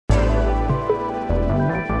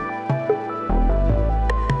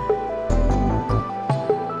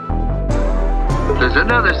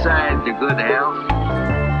another side to good health,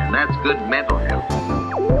 and that's good mental health.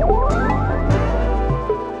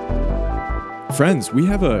 Friends, we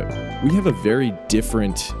have a very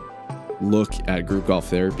different look at group golf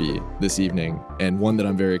therapy this evening, and one that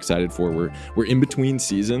I'm very excited for. We're in between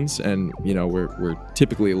seasons, and we're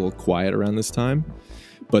typically a little quiet around this time,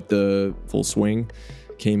 but the Full Swing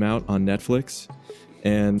came out on Netflix.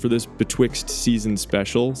 And for this Betwixt season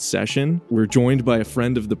special session, we're joined by a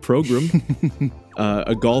friend of the program,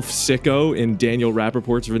 a golf sicko in Daniel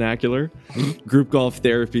Rappaport's vernacular, Group Golf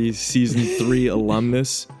Therapy Season 3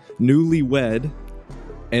 alumnus, newlywed,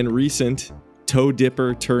 and recent toe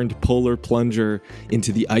dipper turned polar plunger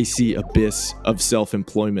into the icy abyss of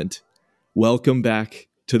self-employment. Welcome back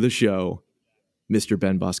to the show, Mr.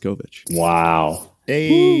 Ben Boscovich. Wow.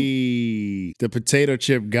 Hey, the potato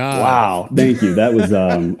chip god. Wow. Thank you. That was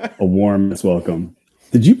a warm welcome.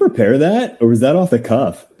 Did you prepare that, or was that off the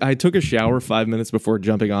cuff? I took a shower 5 minutes before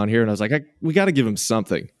jumping on here, and I was like, we got to give him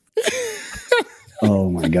something.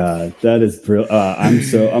 Oh my God. That is brilliant.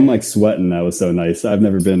 I'm like sweating. That was so nice. I've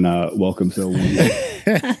never been welcomed so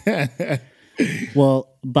warm. Well,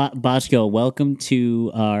 Bosco, welcome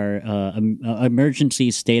to our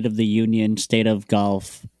emergency State of the Union, State of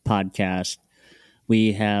Golf podcast.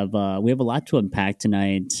 We have a lot to unpack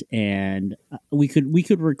tonight, and we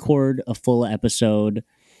could record a full episode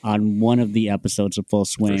on one of the episodes of Full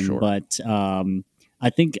Swing, For sure. But I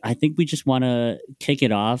think we just want to kick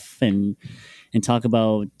it off and talk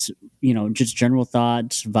about just general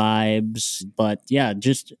thoughts, vibes. But yeah,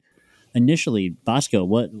 just initially, Bosco,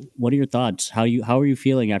 what are your thoughts? How are you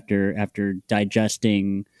feeling after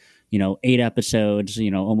digesting 8 episodes,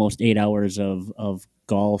 almost 8 hours of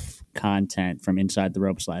golf content from Inside the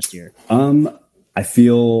Ropes last year? I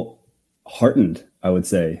feel heartened, I would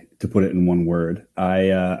say, to put it in one word.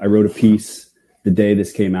 I wrote a piece the day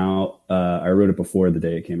this came out. I wrote it before the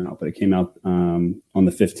day it came out, but it came out on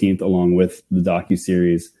the 15th along with the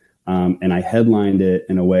docuseries. And I headlined it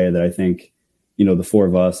in a way that I think, the four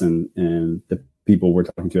of us and the people we're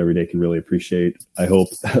talking to every day can really appreciate, I hope,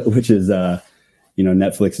 which is,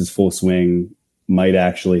 Netflix's Full Swing might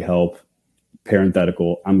actually help,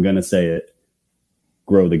 parenthetical, I'm going to say it,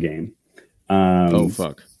 grow the game. Oh,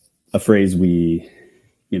 fuck. A phrase we,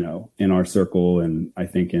 in our circle, and I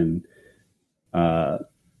think in,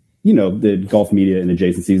 the golf media and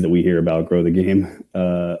adjacencies that we hear about grow the game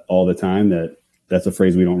all the time, that's a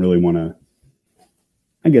phrase we don't really want to,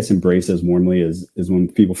 I guess, embrace as warmly as when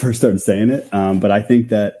people first started saying it. But I think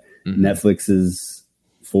that Netflix's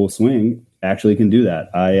Full Swing actually can do that.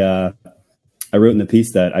 I wrote in the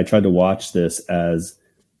piece that I tried to watch this as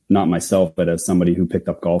not myself, but as somebody who picked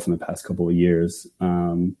up golf in the past couple of years,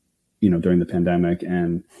 during the pandemic,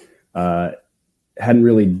 and hadn't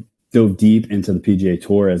really dove deep into the PGA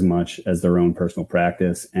Tour as much as their own personal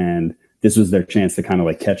practice. And this was their chance to kind of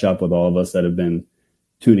like catch up with all of us that have been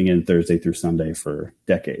tuning in Thursday through Sunday for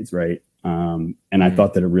decades, right? And I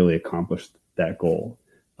thought that it really accomplished that goal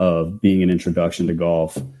of being an introduction to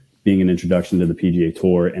golf, being an introduction to the PGA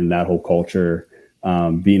Tour and that whole culture,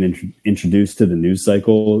 being introduced to the news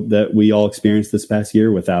cycle that we all experienced this past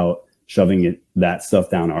year without shoving that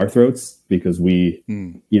stuff down our throats, because we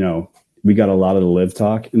got a lot of the live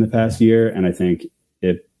talk in the past year, and I think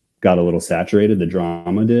it got a little saturated, the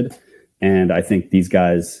drama did. And I think these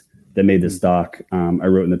guys that made this doc, I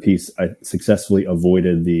wrote in the piece, I successfully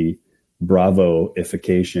avoided the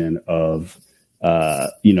Bravo-ification of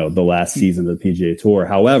the last season of the PGA Tour.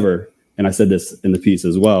 However, and I said this in the piece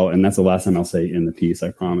as well, and that's the last time I'll say in the piece,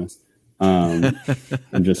 I promise. I'm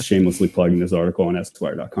just shamelessly plugging this article on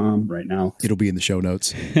Esquire.com right now. It'll be in the show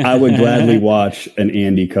notes. I would gladly watch an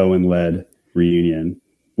Andy Cohen-led reunion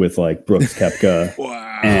with like Brooks Koepka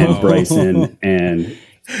and Bryson and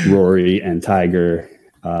Rory and Tiger,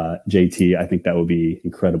 JT. I think that would be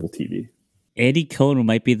incredible TV. Andy Cohen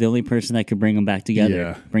might be the only person that could bring them back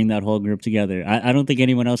together, bring that whole group together. I don't think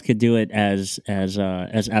anyone else could do it as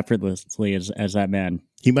effortlessly as that man.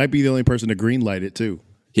 He might be the only person to greenlight it too.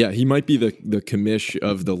 Yeah, he might be the commish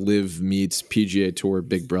of the Live meets PGA Tour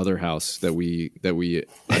Big Brother house that we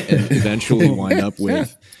eventually wind up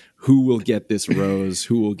with. Who will get this rose?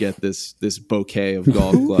 Who will get this bouquet of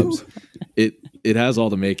golf clubs? It has all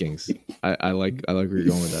the makings. I like where you're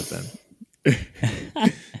going with that,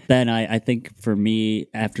 Ben. Ben, I think for me,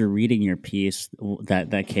 after reading your piece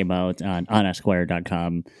that came out on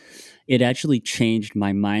Esquire.com, it actually changed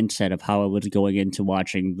my mindset of how I was going into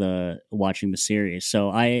watching the series. So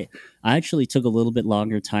I actually took a little bit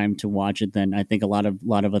longer time to watch it than I think a lot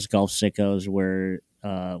of us golf sickos were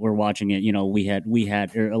watching it. You know, we had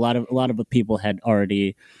or a lot of people had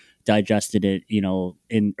already digested it,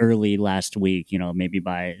 in early last week. Maybe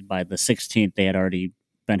by the 16th they had already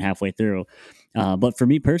been halfway through. But for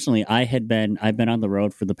me personally, I've been on the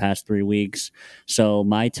road for the past 3 weeks, so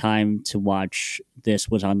my time to watch this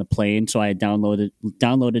was on the plane. So I had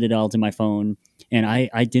downloaded it all to my phone, and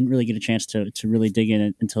I didn't really get a chance to really dig in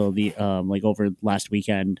it until the over last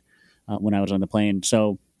weekend when I was on the plane.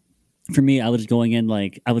 So for me, I was going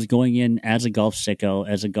in as a golf sicko,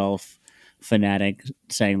 as a golf fanatic,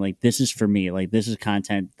 saying like, this is for me, like this is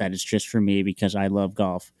content that is just for me because I love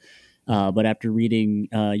golf. But after reading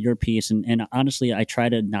your piece, and honestly, I try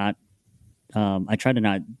to not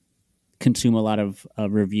consume a lot of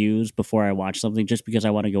reviews before I watch something, just because I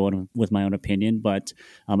want to go in with my own opinion. But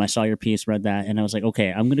I saw your piece, read that, and I was like,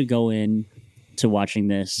 okay, I'm going to go in to watching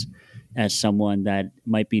this as someone that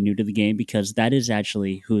might be new to the game, because that is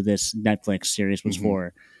actually who this Netflix series was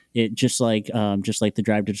for. It just like the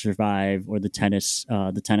Drive to Survive or the tennis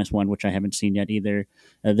one, which I haven't seen yet either.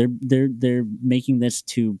 They're making this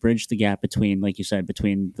to bridge the gap between, like you said,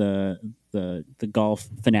 between the golf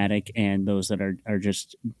fanatic and those that are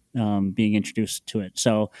just being introduced to it.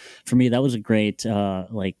 So for me, that was a great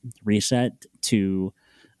reset to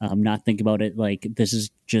not think about it like this is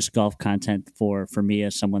just golf content for me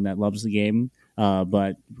as someone that loves the game,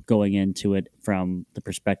 but going into it from the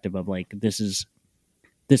perspective of like this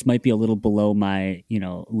might be a little below my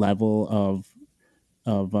level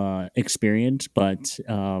of experience, but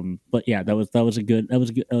yeah, that was a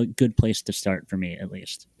good place to start for me, at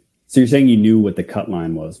least. So you're saying you knew what the cut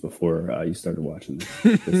line was before you started watching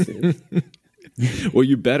this series? Well,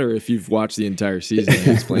 you better, if you've watched the entire season and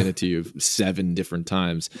explain it to you 7 different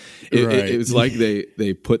times. It was like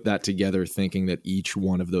they put that together thinking that each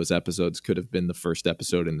one of those episodes could have been the first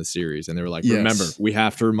episode in the series. And they were like, remember, we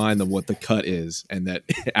have to remind them what the cut is, and that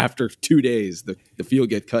after 2 days, the field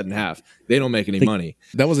get cut in half. They don't make any money.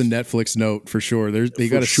 That was a Netflix note for sure. They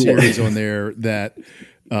got a series on there that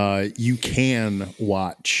you can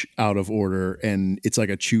watch out of order, and it's like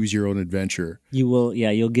a choose your own adventure. You will,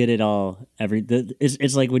 you'll get it all.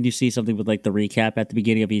 It's like when you see something with like the recap at the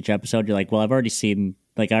beginning of each episode, you're like, well, I've already seen,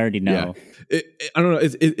 like I already know. Yeah. I don't know.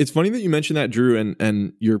 It's funny that you mentioned that, Drew,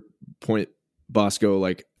 and your point, Bosco.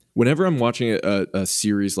 Like whenever I'm watching a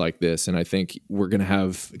series like this, and I think we're going to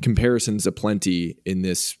have comparisons aplenty in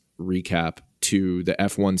this recap to the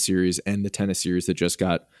F1 series and the tennis series that just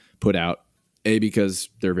got put out. Because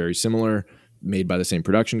they're very similar, made by the same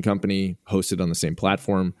production company, hosted on the same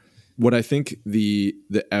platform. What I think the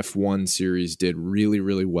F1 series did really,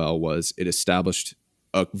 really well was it established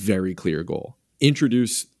a very clear goal.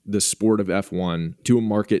 Introduce the sport of F1 to a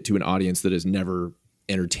market, to an audience that has never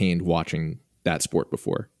entertained watching that sport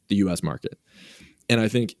before, the US market. And I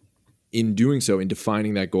think in doing so, in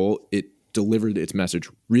defining that goal, it delivered its message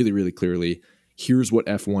really, really clearly. Here's what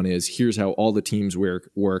F1 is. Here's how all the teams work.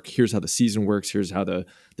 Here's how the season works. Here's how the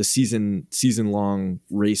season long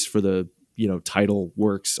race for the title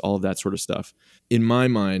works. All of that sort of stuff. In my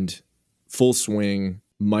mind, Full Swing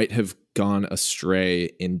might have gone astray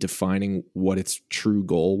in defining what its true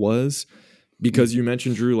goal was, because you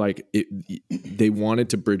mentioned, Drew, like they wanted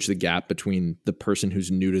to bridge the gap between the person who's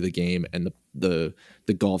new to the game and the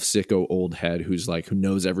golf sicko old head who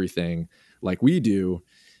knows everything like we do.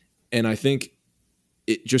 And I think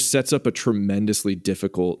it just sets up a tremendously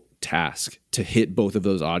difficult task to hit both of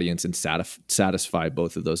those audiences and satisfy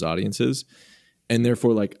both of those audiences. And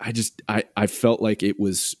therefore, I felt like it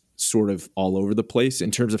was sort of all over the place in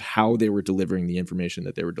terms of how they were delivering the information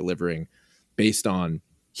that they were delivering based on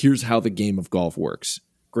here's how the game of golf works.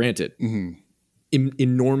 Granted,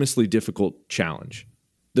 enormously difficult challenge.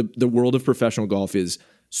 The world of professional golf is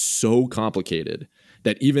so complicated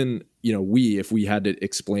that even, if we had to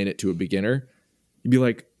explain it to a beginner, you'd be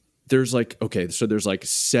like, there's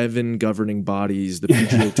 7 governing bodies. The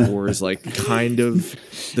PGA Tour is kind of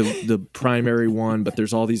the primary one, but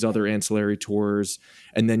there's all these other ancillary tours.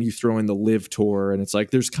 And then you throw in the Live Tour, and it's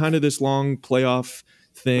like, there's kind of this long playoff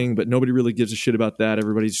thing, but nobody really gives a shit about that.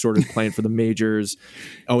 Everybody's sort of playing for the majors.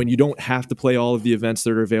 Oh, and you don't have to play all of the events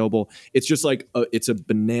that are available. It's just like, it's a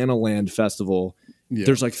banana land festival. Yeah.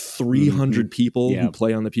 There's 300 people who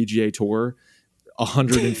play on the PGA Tour.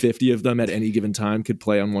 150 of them at any given time could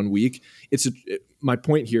play on one week. My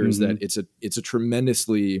point here is that it's a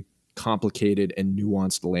tremendously complicated and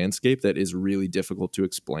nuanced landscape that is really difficult to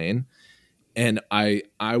explain. And I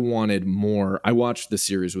wanted more. I watched the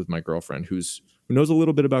series with my girlfriend who knows a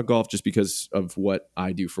little bit about golf just because of what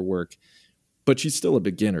I do for work, but she's still a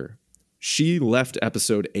beginner. She left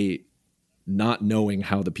episode 8 not knowing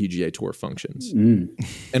how the PGA Tour functions. And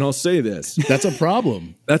I'll say this. That's a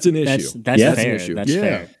problem. That's an issue. That's fair. an issue. That's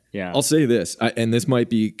fair. Yeah. I'll say this, and this might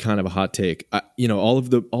be kind of a hot take. All of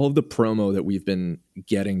the promo that we've been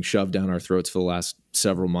getting shoved down our throats for the last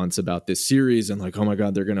several months about this series, and like, oh my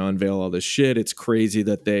God, they're going to unveil all this shit. It's crazy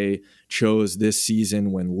that they chose this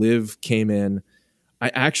season when Liv came in. I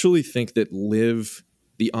actually think that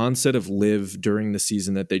the onset of Liv during the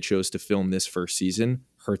season that they chose to film this first season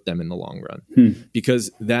hurt them in the long run,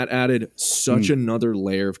 because that added such another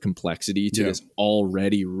layer of complexity to this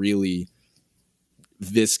already really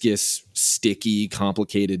viscous, sticky,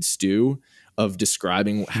 complicated stew of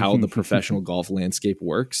describing how the professional golf landscape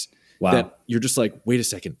works. Wow. That you're just like, wait a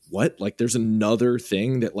second, what? Like, there's another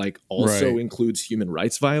thing that like also includes human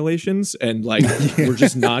rights violations, and like we're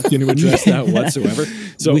just not going to address that whatsoever.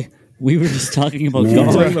 So we were just talking about we golf.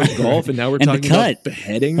 were talking about golf, and now we're And the talking about cut.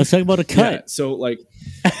 beheading. Let's talk about a cut. Yeah, so like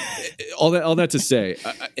all that to say,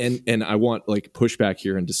 and I want like pushback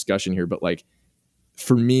here and discussion here, but like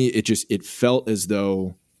for me, it felt as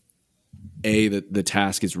though the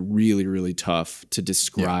task is really, really tough to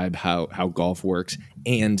describe how golf works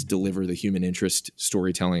and deliver the human interest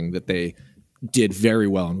storytelling that they did very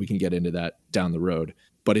well, and we can get into that down the road.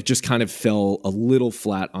 But it just kind of fell a little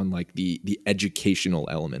flat on like the educational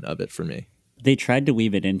element of it for me. They tried to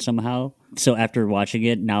weave it in somehow. So after watching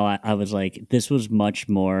it, now I was like, this was much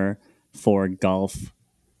more for golf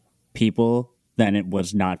people than it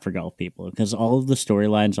was not for golf people, because all of the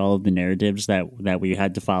storylines, all of the narratives that we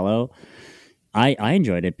had to follow, I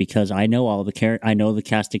enjoyed it because I know I know the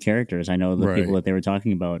cast of characters, I know the people that they were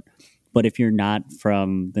talking about. But if you're not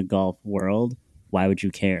from the golf world, why would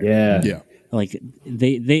you care? Yeah. Like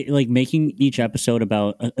they like making each episode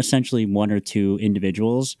about essentially one or two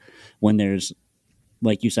individuals, when there's,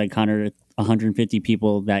 like you said, Connor, 150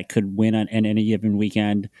 people that could win on any given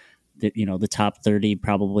weekend. That, the top 30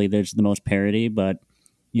 probably there's the most parity, but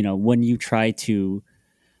when you try to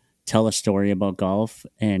tell a story about golf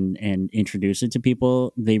and introduce it to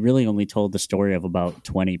people, they really only told the story of about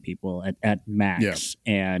 20 people at max.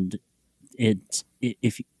 And it's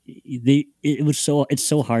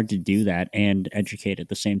so hard to do that and educate at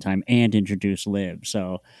the same time and introduce Liv.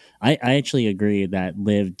 So I actually agree that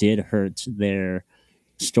Liv did hurt their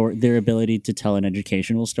ability to tell an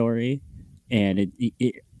educational story, and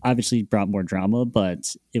it obviously brought more drama,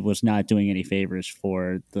 but it was not doing any favors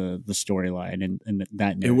for the storyline and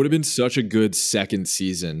that narrative. It would have been such a good second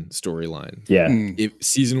season storyline. Yeah. If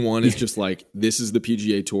season one is just like, this is the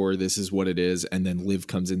PGA Tour, this is what it is, and then Liv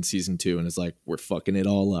comes in season 2 and is like, we're fucking it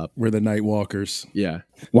all up. We're the Night Walkers. Yeah.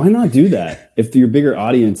 Why not do that? If your bigger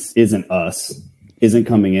audience isn't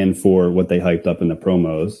coming in for what they hyped up in the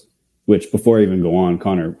promos, which, before I even go on,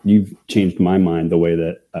 Connor, you've changed my mind the way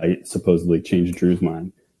that I supposedly changed Drew's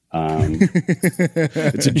mind.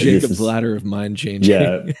 It's a Jacob's ladder of mind changing.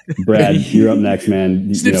 Yeah, Brad, you're up next,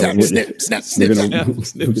 man. Snip.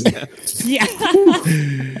 Yeah.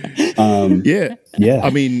 Yeah. I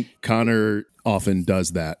mean, Connor often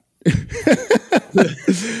does that.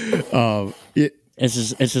 It's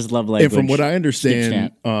his love language. And from what I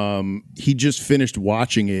understand, he just finished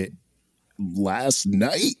watching it last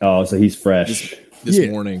night. Oh, so he's fresh. This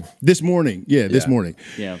morning. This morning. Yeah.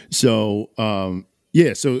 So,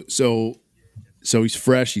 so he's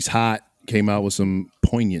fresh. He's hot. Came out with some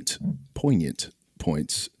poignant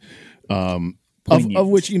points. Of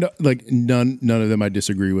which, like none of them I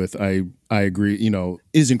disagree with. I agree.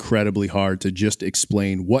 Is incredibly hard to just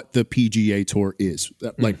explain what the PGA Tour is.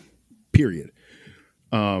 Like, period.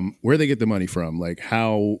 Where they get the money from, like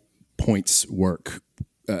how points work.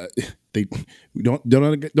 We don't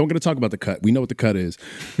get to talk about the cut. We know what the cut is.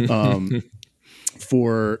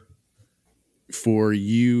 For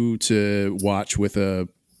you to watch with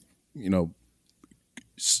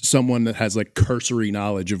someone that has like cursory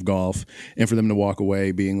knowledge of golf, and for them to walk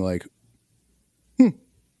away being like,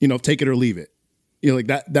 take it or leave it. Like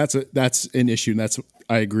that's an issue. And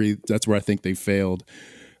I agree. That's where I think they failed.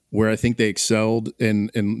 Where I think they excelled,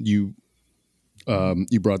 and you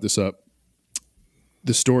brought this up.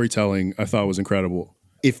 The storytelling I thought was incredible.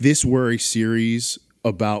 If this were a series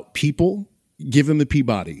about people, give them the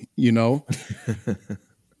Peabody,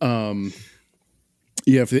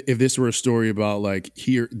 if this were a story about like,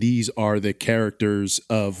 these are the characters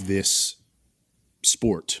of this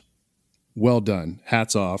sport. Well done.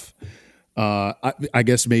 Hats off. I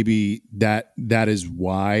guess maybe that is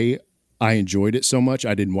why I enjoyed it so much.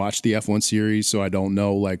 I didn't watch the F1 series, so I don't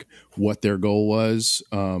know like what their goal was.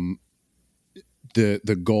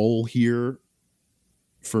 The goal here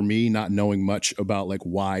for me, not knowing much about like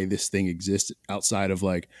why this thing exists outside of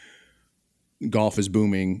like golf is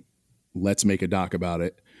booming, let's make a doc about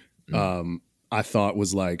it. I thought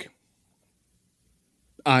was like,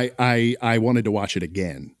 I wanted to watch it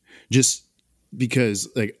again. just because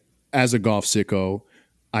like as a golf sicko,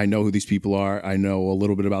 I know who these people are. I know a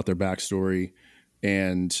little bit about their backstory,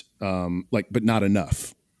 and but not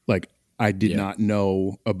enough. Like I did not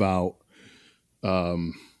know about,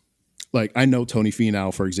 I know Tony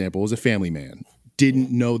Finau, for example, was a family man.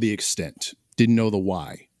 Didn't know the extent. Didn't know the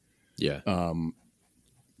why. Yeah.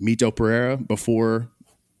 Mito Pereira before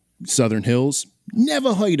Southern Hills,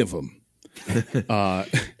 never heard of him.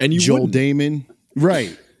 And you Joel wouldn't. Damon,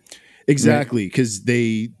 right? Exactly, because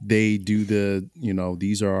they do the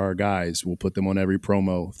these are our guys. We'll put them on every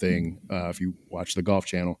promo thing if you watch the Golf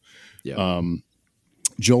Channel. Yeah.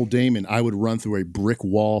 Joel Damon, I would run through a brick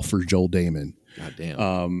wall for Joel Damon. God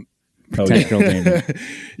damn. Protect Joel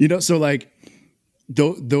Damon. So like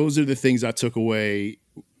those are the things I took away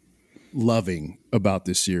loving about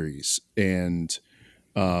this series, and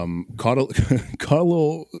caught a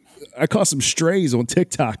little. I caught some strays on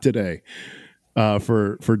TikTok today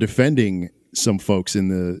for defending some folks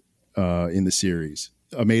in the series.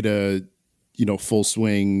 I made a full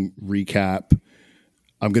swing recap.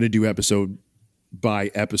 I'm going to do episode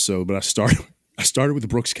by episode, but I started with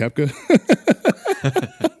Brooks Koepka.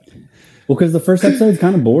 Well, because the first episode is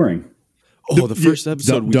kind of boring. Oh, the first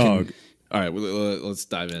episode. Dog. All right, let's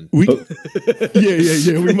dive in. We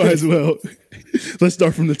might as well. Let's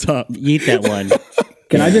start from the top. Eat that one.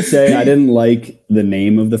 Can I just say I didn't like the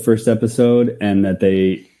name of the first episode, and that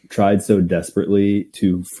they tried so desperately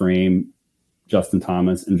to frame Justin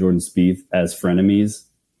Thomas and Jordan Spieth as frenemies.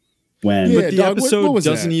 When But the dog, what episode was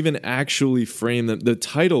doesn't that? even actually frame them. The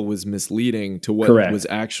title was misleading to what Correct. was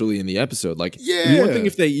actually in the episode. Like, Yeah. one thing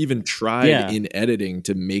if they even tried Yeah. in editing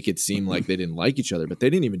to make it seem like they didn't like each other, but they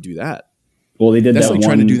didn't even do that. well, they did That's that like one.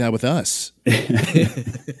 trying to do that with us.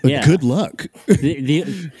 Yeah. Good luck.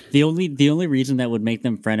 The only reason that would make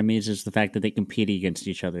them frenemies is the fact that they compete against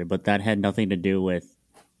each other, but that had nothing to do with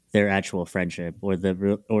their actual friendship or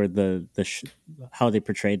how they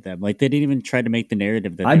portrayed them. Like they didn't even try to make the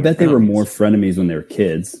narrative that I bet they were frenemies. more frenemies when they were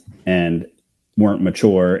kids and weren't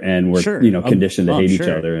mature and were Sure. conditioned to hate each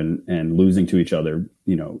Sure. other and losing to each other.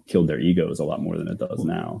 Killed their egos a lot more than it does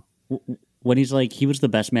now. When he's like, he was the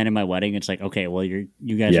best man in my wedding. It's like, okay, well, you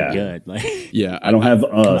guys Yeah. are good. Like, Yeah, I don't have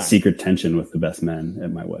on. secret tension with the best men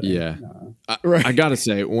at my wedding. Yeah. Right. I gotta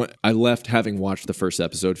say, I left having watched the first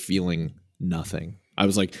episode feeling nothing. I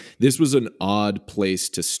was like, this was an odd place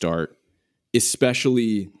to start,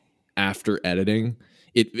 especially after editing.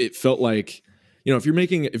 It felt like, if you're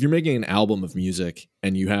making an album of music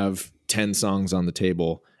and you have 10 songs on the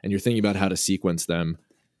table and you're thinking about how to sequence them,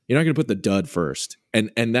 you're not going to put the dud first. And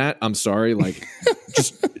that, I'm sorry, like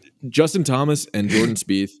just Justin Thomas and Jordan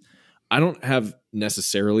Spieth, I don't have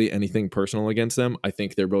necessarily anything personal against them. I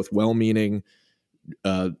think they're both well-meaning,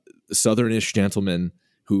 Southernish gentlemen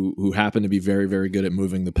who happen to be very, very good at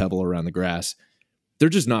moving the pebble around the grass. They're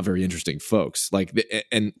just not very interesting folks. Like,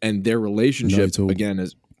 and their relationship, again,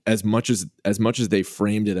 as much as they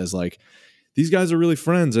framed it as like, these guys are really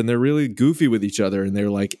friends and they're really goofy with each other and they're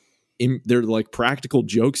like practical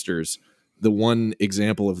jokesters. The one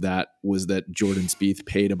example of that was that Jordan Spieth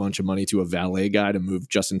paid a bunch of money to a valet guy to move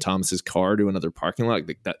Justin Thomas's car to another parking lot.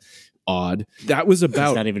 Like that, odd. That was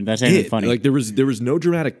about that's not even funny. Like there was no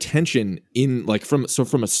dramatic tension in like from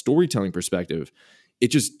a storytelling perspective. It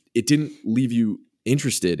didn't leave you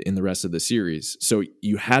interested in the rest of the series. So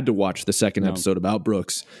you had to watch the second episode about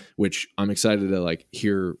Brooks, which I'm excited to like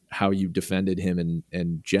hear how you defended him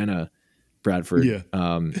and Jenna Bradford. Yeah.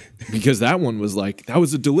 Because that one was like, that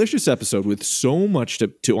was a delicious episode with so much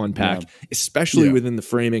to unpack, especially within the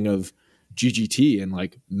framing of GGT and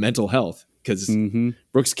like mental health. Because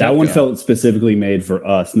Brooks Koepka, that one felt specifically made for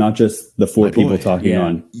us, not just the four people talking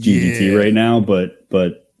on GGT right now, but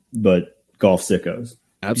golf sickos.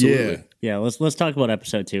 Absolutely. Yeah, let's talk about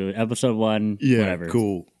episode 2. Episode 1, whatever.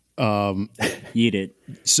 Cool. Eat it.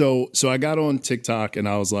 So I got on TikTok and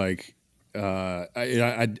I was like, I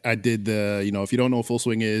did the, if you don't know what full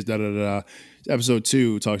swing is, Episode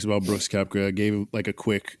 2 talks about Brooks Koepka. Gave like a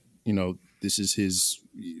quick, this is his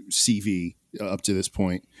CV up to this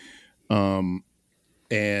point. And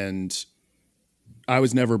I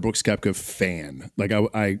was never a Brooks Koepka fan. Like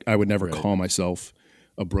I would never call myself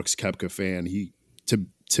a Brooks Koepka fan. He,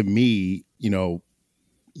 to me,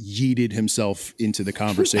 yeeted himself into the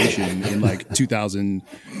conversation in like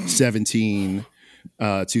 2017,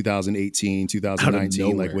 2018,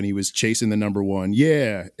 2019, like when he was chasing the number one.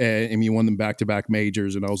 Yeah. And he won them back-to-back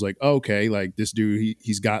majors. And I was like, okay, like this dude,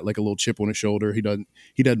 he's got like a little chip on his shoulder. He doesn't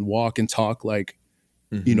walk and talk like,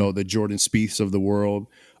 the Jordan Spieths of the world.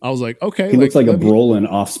 I was like, okay. He looks like a Brolin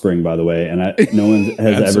offspring, by the way, and no one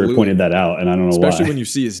has ever pointed that out, and I don't know why. Especially when you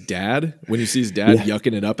see his dad,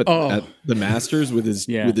 yucking it up at the Masters with his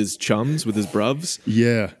chums, with his bruvs.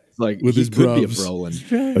 Yeah, like with his could be a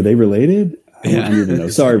Brolin. Are they related? I don't even know.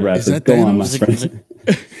 Sorry, Brad. Go on, my friend. Is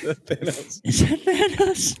that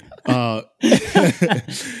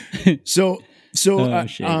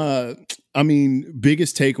Thanos? I mean,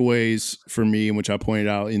 biggest takeaways for me, and which I pointed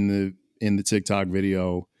out in the TikTok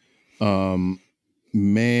video,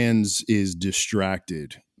 Mans is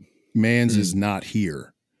distracted. Mans is not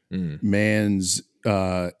here. Mans,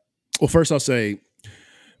 well, first I'll say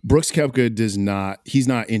Brooks Koepka he's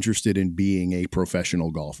not interested in being a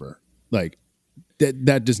professional golfer. Like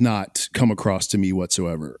that does not come across to me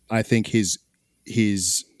whatsoever. I think his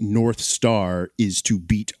North Star is to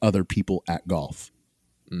beat other people at golf.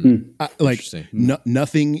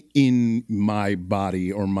 Nothing in my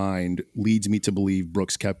body or mind leads me to believe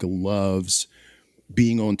Brooks Koepka loves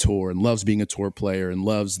being on tour and loves being a tour player and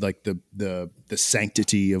loves like the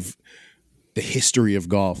sanctity of the history of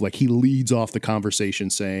golf. Like he leads off the conversation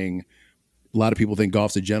saying, a lot of people think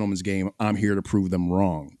golf's a gentleman's game. I'm here to prove them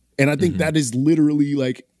wrong. And I think that is literally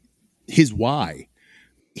like his why.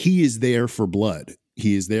 He is there for blood.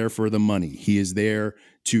 He is there for the money. He is there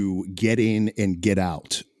to get in and get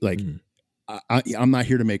out. Like I'm not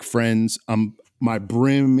here to make friends. My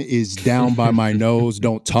brim is down by my nose.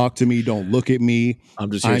 Don't talk to me. Don't look at me.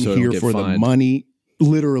 I'm here for the money.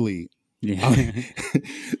 Literally. Yeah.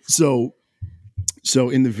 So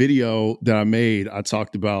in the video that I made, I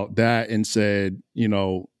talked about that and said, you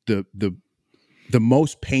know, the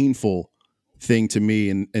most painful thing to me,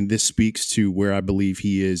 and this speaks to where I believe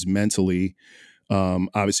he is mentally.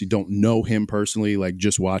 Obviously don't know him personally, like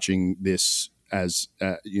just watching this as,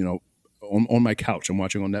 you know, on my couch, I'm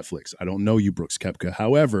watching on Netflix. I don't know you, Brooks Koepka.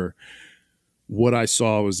 However, what I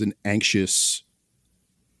saw was an anxious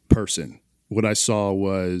person. What I saw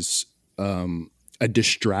was a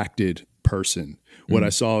distracted person. What I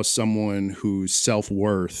saw is someone whose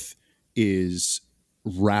self-worth is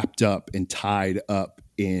wrapped up and tied up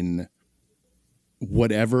in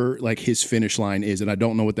whatever like his finish line is. And I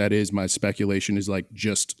don't know what that is. My speculation is like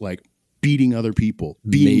just like beating other people,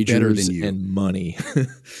 being majors better than you, and money.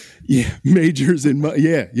 Yeah, majors and money.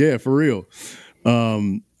 Yeah, for real.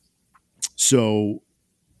 So,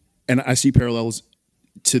 and I see parallels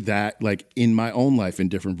to that like in my own life in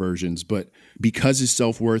different versions, but because his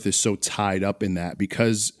self-worth is so tied up in that,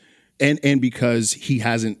 because he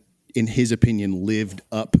hasn't, in his opinion, lived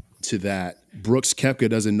up to that, Brooks Koepka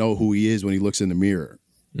doesn't know who he is when he looks in the mirror.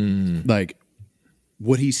 Like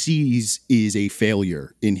what he sees is a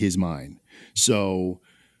failure in his mind. So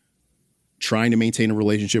trying to maintain a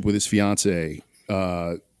relationship with his fiance,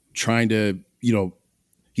 trying to, you know,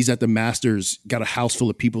 he's at the Masters, got a house full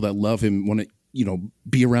of people that love him, want to, you know,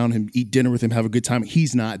 be around him, eat dinner with him, have a good time.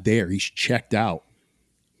 He's not there. He's checked out.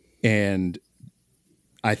 And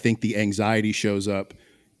I think the anxiety shows up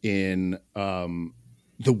in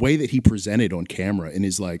the way that he presented on camera in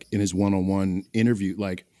his one-on-one interview.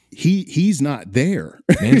 Like he's not there.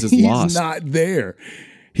 Man's is lost. He's not there.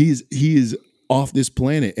 He is off this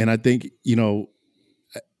planet. And I think, you know,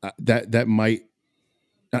 that might,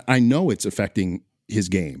 I know it's affecting his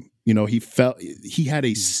game. You know, he had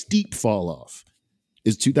a steep fall off.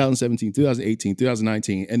 It's 2017, 2018,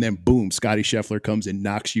 2019, and then boom, Scotty Scheffler comes and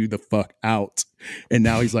knocks you the fuck out. And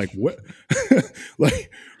now he's like, what?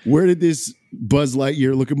 Like, where did this Buzz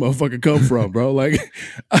Lightyear looking motherfucker come from, bro? Like,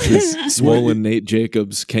 this swollen Nate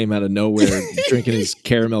Jacobs came out of nowhere drinking his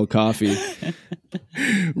caramel coffee.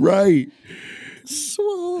 Right.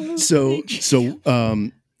 Swollen. So,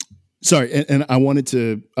 sorry, and I wanted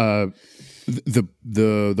to.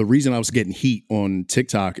 The reason I was getting heat on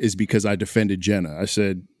TikTok is because I defended Jenna. I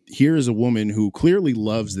said, here is a woman who clearly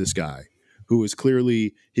loves this guy, who is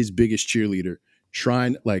clearly his biggest cheerleader,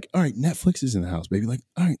 trying like, all right, Netflix is in the house, baby. Like,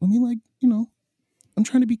 all right, let me like, you know, I'm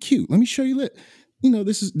trying to be cute. Let me show you that, you know,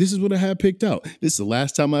 this is what I have picked out. This is the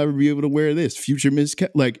last time I ever be able to wear this. Future Miss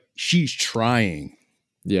like she's trying.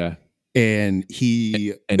 Yeah. And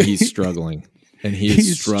he's struggling. And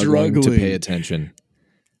he's struggling to pay attention.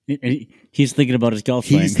 He's thinking about his golf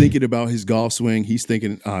swing. He's thinking about his golf swing. He's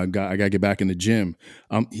thinking, I got to get back in the gym.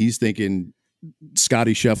 He's thinking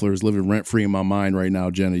Scotty Scheffler is living rent free in my mind right now,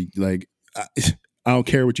 Jenna. Like, I don't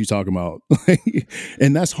care what you talking about.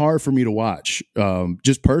 And that's hard for me to watch.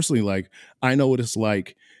 Just personally, like, I know what it's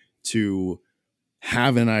like to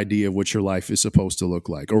have an idea of what your life is supposed to look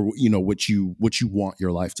like, or, you know, what you want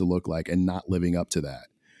your life to look like, and not living up to that.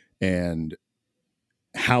 And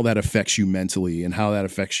how that affects you mentally and how that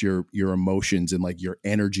affects your emotions and like your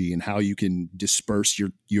energy and how you can disperse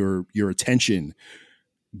your attention.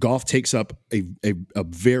 Golf takes up a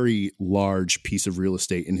very large piece of real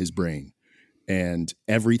estate in his brain, and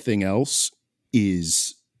everything else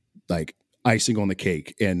is like icing on the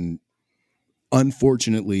cake. And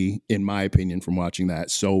unfortunately, in my opinion, from watching that,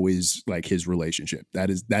 so is like his relationship. That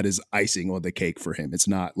is icing on the cake for him. It's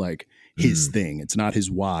not like his thing. It's not his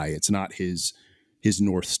why. It's not his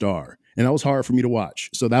North Star. And that was hard for me to watch.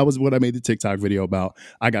 So that was what I made the TikTok video about.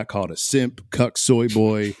 I got called a simp, cuck, soy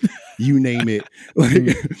boy, you name it.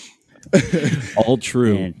 Like, all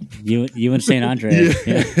true. Man, you and St. Andre.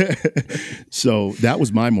 Yeah. So that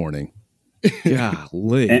was my morning.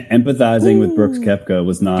 Golly. Empathizing with Brooks Koepka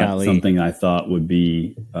was not Golly. something I thought would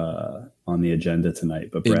be on the agenda tonight.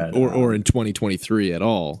 But Brad, or in 2023 at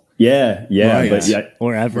all. yeah, Right. but yeah,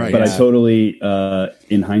 Or ever. Right. but yeah. I totally,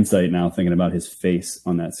 in hindsight, now thinking about his face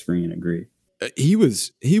on that screen, agree. He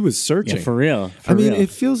was searching. Yeah, for real. I mean, it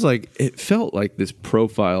felt like this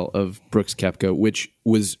profile of Brooks Koepka, which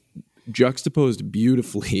was juxtaposed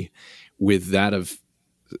beautifully with that of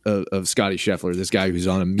Scotty Scheffler, this guy who's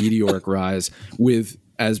on a meteoric rise with,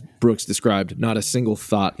 as Brooks described, not a single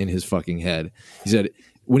thought in his fucking head. He said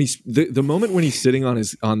when he's the moment when he's sitting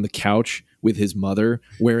on the couch with his mother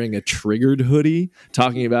wearing a Triggered hoodie,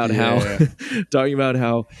 talking about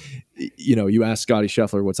how you know, you ask Scotty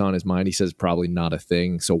Scheffler what's on his mind. He says probably not a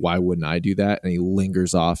thing. So why wouldn't I do that? And he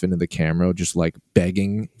lingers off into the camera, just like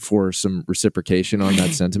begging for some reciprocation on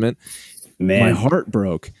that sentiment. Man, My heart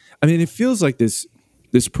broke. I mean, it feels like this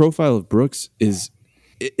profile of Brooks is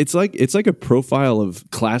it's like a profile of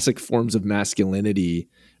classic forms of masculinity.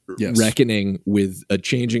 Yes. Reckoning with a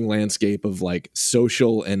changing landscape of like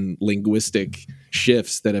social and linguistic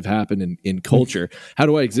shifts that have happened in culture. How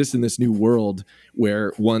do I exist in this new world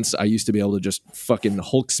where once I used to be able to just fucking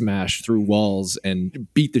Hulk smash through walls and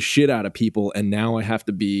beat the shit out of people, and now I have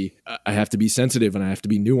to be sensitive and I have to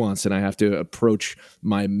be nuanced and I have to approach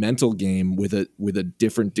my mental game with a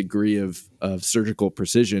different degree of surgical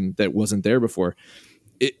precision that wasn't there before.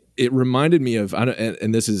 It reminded me of,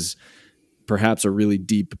 and this is perhaps a really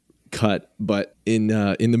deep cut, but in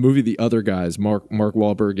the movie The Other Guys, Mark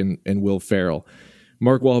Wahlberg and Will Ferrell,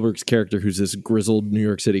 Mark Wahlberg's character, who's this grizzled New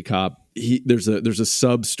York City cop, there's a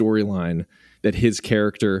sub storyline that his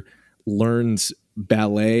character learns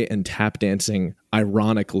ballet and tap dancing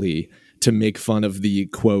ironically to make fun of the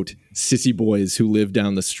quote sissy boys who live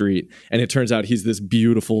down the street, and it turns out he's this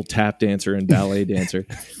beautiful tap dancer and ballet dancer,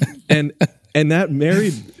 and that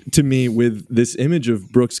married to me with this image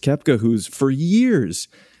of Brooks Koepka, who's for years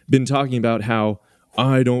been talking about how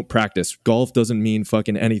I don't practice. Golf doesn't mean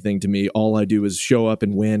fucking anything to me. All I do is show up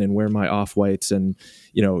and win and wear my off-whites, and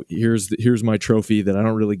you know, here's my trophy that I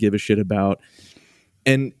don't really give a shit about.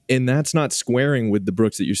 And that's not squaring with the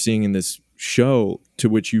Brooks that you're seeing in this show, to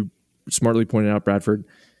which you smartly pointed out, Bradford.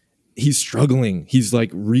 He's struggling. He's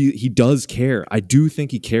like he does care. I do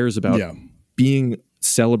think he cares about being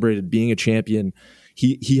celebrated, being a champion.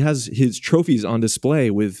 He has his trophies on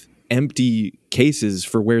display with empty cases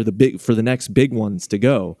for the next big ones to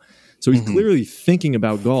go. So he's clearly thinking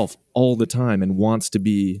about golf all the time and wants to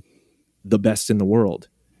be the best in the world.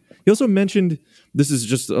 He also mentioned, this is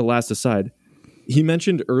just a last aside, he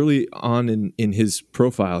mentioned early on in his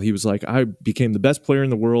profile, he was like, I became the best player in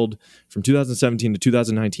the world from 2017 to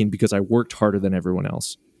 2019 because I worked harder than everyone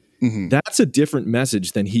else. Mm-hmm. That's a different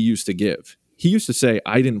message than he used to give. He used to say,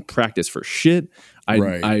 I didn't practice for shit.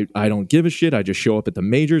 I don't give a shit. I just show up at the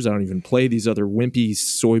majors. I don't even play these other wimpy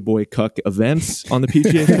soy boy cuck events on the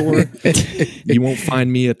PGA Tour. You won't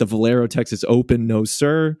find me at the Valero Texas Open. No,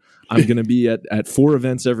 sir. I'm going to be at 4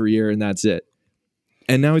 events every year, and that's it.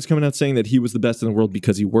 And now he's coming out saying that he was the best in the world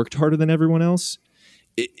because he worked harder than everyone else.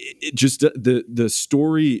 It just the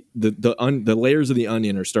story, the layers of the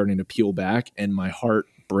onion are starting to peel back, and my heart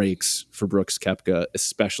breaks for Brooks Koepka,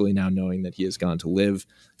 especially now knowing that he has gone to live.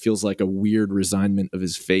 Feels like a weird resignment of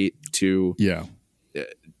his fate to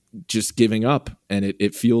just giving up, and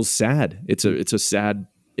it feels sad. It's a sad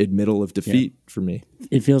admittal of defeat for me.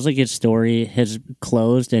 It feels like his story has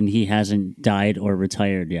closed and he hasn't died or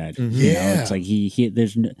retired yet. Mm-hmm. You know, it's like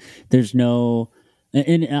there's no.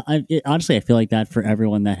 Honestly, I feel like that for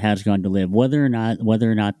everyone that has gone to live, whether or not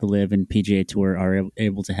the live and PGA Tour are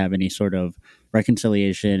able to have any sort of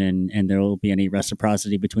reconciliation and there will be any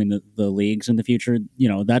reciprocity between the leagues in the future, you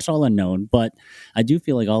know, that's all unknown. But I do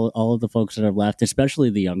feel like all of the folks that have left, especially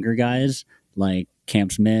the younger guys like Cam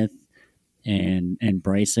Smith and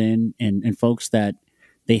Bryson and folks that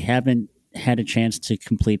they haven't had a chance to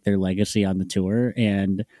complete their legacy on the tour,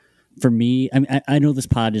 and for me, I mean, I know this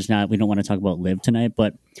pod is not, we don't want to talk about Live tonight,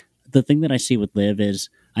 but the thing that I see with Live is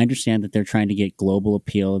I understand that they're trying to get global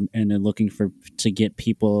appeal and they're looking to get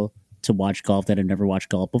people to watch golf that have never watched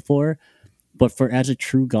golf before. But as a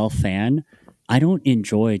true golf fan, I don't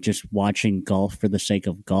enjoy just watching golf for the sake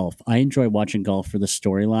of golf. I enjoy watching golf for the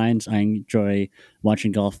storylines. I enjoy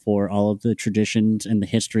watching golf for all of the traditions and the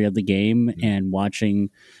history of the game, and watching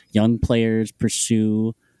young players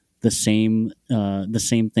pursue the same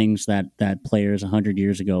things that players 100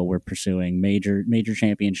 years ago were pursuing, major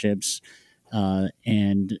championships,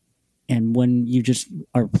 and when you just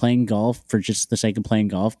are playing golf for just the sake of playing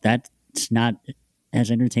golf, that's not as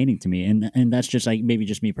entertaining to me, and that's just like maybe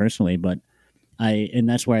just me personally, but and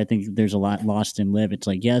that's where I think there's a lot lost in Live. It's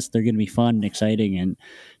like, yes, they're going to be fun and exciting, and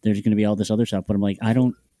there's going to be all this other stuff, but I'm like, I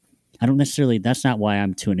don't necessarily. That's not why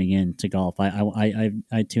I'm tuning in to golf. I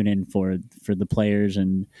tune in for the players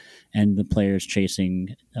and the players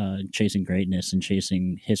chasing greatness and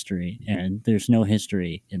chasing history, and there's no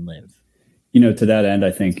history in Live. To that end,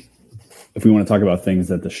 I think if we want to talk about things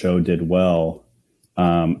that the show did well,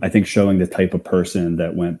 I think showing the type of person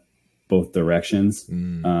that went both directions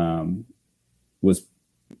was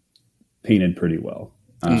painted pretty well.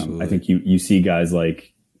 I think you see guys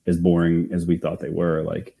like, as boring as we thought they were,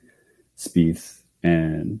 like Spieth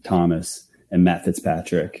and Thomas and Matt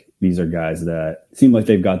Fitzpatrick. These are guys that seem like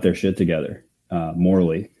they've got their shit together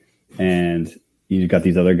morally. And you got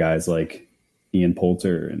these other guys like Ian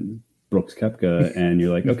Poulter and Brooks Koepka, and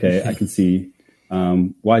you're like, okay, I can see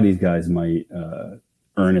why these guys might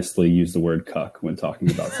earnestly use the word cuck when talking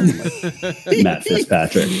about someone like Matt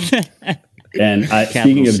Fitzpatrick. And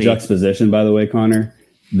speaking of juxtaposition, by the way, Connor,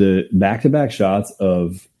 the back-to-back shots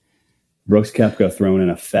of Brooks Koepka throwing in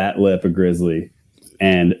a fat lip, a grizzly,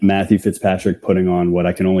 and Matthew Fitzpatrick putting on what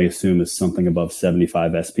I can only assume is something above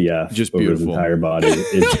 75 SPF just over beautiful. His entire body.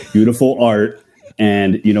 It's beautiful art.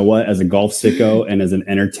 And you know what? As a golf sicko and as an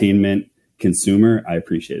entertainment consumer, I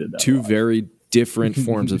appreciated that. Two very different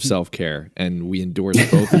forms of self-care, and we endorse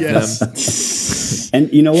both of them.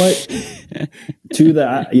 And you know what?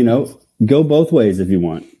 Go both ways if you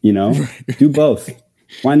want. Do both.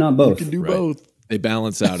 Why not both? You can do both. They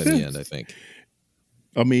balance out in the end, I think.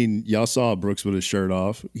 I mean, y'all saw Brooks with his shirt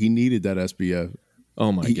off. He needed that SPF.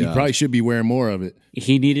 Oh my god! He probably should be wearing more of it.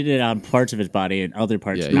 He needed it on parts of his body and other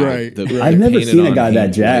parts. Yeah, right. I've never seen a guy that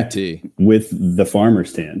jacked with the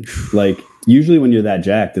farmer's tan. Like usually when you're that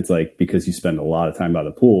jacked, it's like because you spend a lot of time by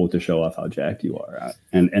the pool to show off how jacked you are.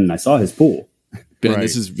 And I saw his pool. Ben,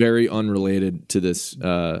 this is very unrelated to this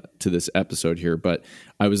episode here, but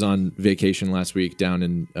I was on vacation last week down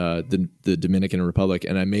in the Dominican Republic,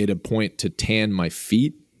 and I made a point to tan my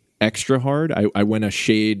feet extra hard. I went a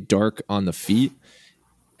shade dark on the feet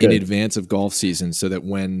in advance of golf season, so that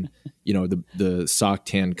when the sock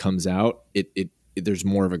tan comes out, it there's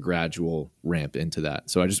more of a gradual ramp into that.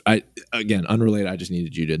 So I again unrelated. I just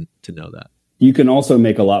needed you to know that. You can also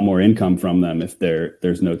make a lot more income from them if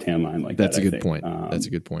there's no tan line like that. That's a good point. That's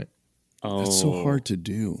a good point. Oh, that's so hard to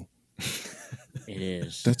do. It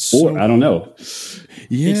is. I don't know.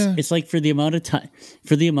 Yeah, it's like for the amount of time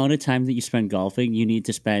that you spend golfing, you need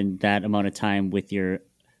to spend that amount of time with your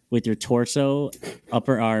torso,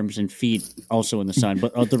 upper arms, and feet also in the sun,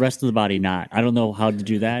 but the rest of the body not. I don't know how to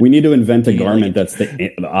do that. We need to invent a garment that's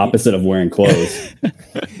the opposite of wearing clothes.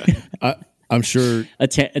 I'm sure a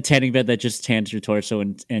tanning bed that just tans your torso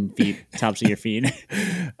and feet, tops of your feet.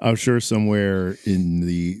 I'm sure somewhere in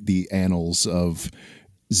the annals of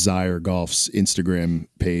Zyre Golf's Instagram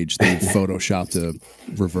page, they photoshopped a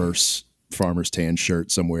reverse farmer's tan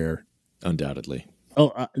shirt somewhere. Undoubtedly.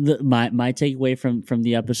 Oh, my takeaway from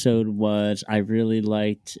the episode was I really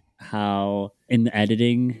liked how in the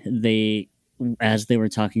editing as they were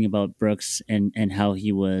talking about Brooks and how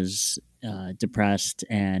he was depressed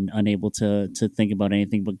and unable to think about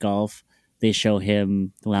anything but golf, they show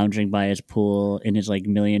him lounging by his pool in his like $1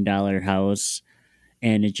 million house,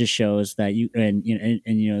 and it just shows that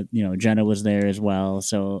Jenna was there as well.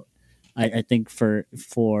 So I think for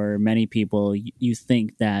many people, you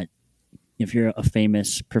think that if you're a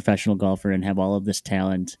famous professional golfer and have all of this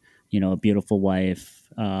talent, a beautiful wife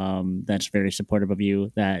that's very supportive of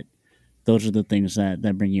you, that those are the things that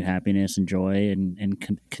bring you happiness and joy and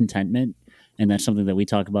contentment. And that's something that we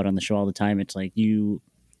talk about on the show all the time. It's like you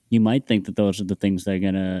might think that those are the things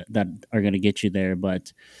that are gonna get you there,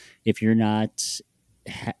 but if you're not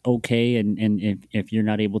okay and if you're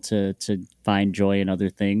not able to find joy in other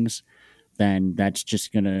things, then that's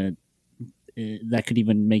just gonna that could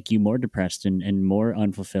even make you more depressed and more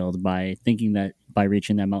unfulfilled by thinking that by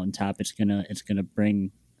reaching that mountaintop, it's gonna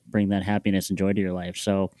bring that happiness and joy to your life.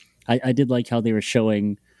 So I did like how they were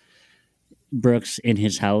showing Brooks in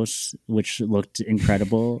his house, which looked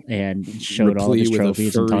incredible, and showed all of Ripley his with a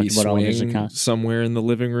trophies and furry talked about all of his swing accounts. somewhere in the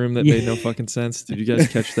living room that made no fucking sense. Did you guys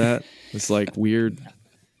catch that? This like weird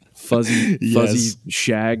fuzzy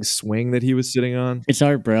shag swing that he was sitting on. It's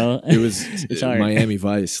art, bro. It was It's art. Miami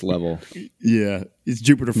Vice level. Yeah, it's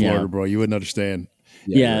Jupiter, Florida, Yeah. bro. You wouldn't understand.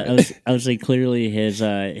 Yeah, I was like, clearly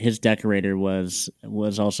his decorator was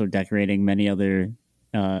also decorating many other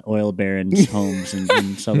oil barons' homes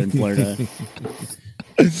in southern Florida.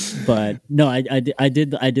 But no, I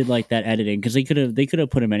did like that editing, because they could have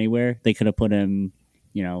put him anywhere. They could have put him,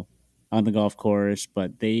 on the golf course,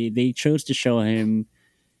 but they chose to show him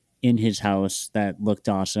in his house that looked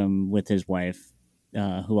awesome with his wife,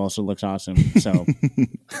 who also looks awesome. So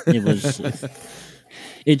it was.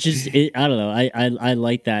 I don't know. I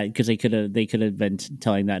like that, because they could have been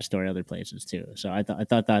telling that story other places too. So I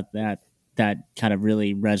thought that kind of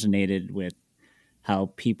really resonated with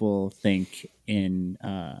how people think in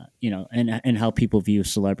and how people view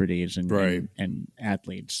celebrities and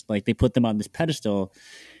athletes. Like, they put them on this pedestal,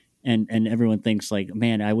 and everyone thinks like,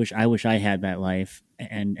 man, I wish I had that life.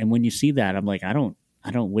 And when you see that, I'm like, I don't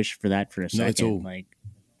wish for that for a second. Like,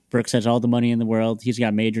 Brooks has all the money in the world. He's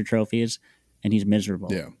got major trophies, and he's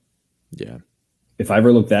miserable. Yeah. If I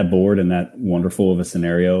ever look that bored and that wonderful of a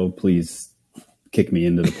scenario, please kick me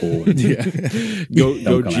into the pool.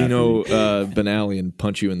 Go Gino Benali and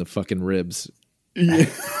punch you in the fucking ribs. Yeah.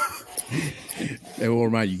 It will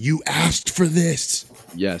remind you, you asked for this.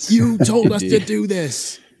 Yes. You told us to do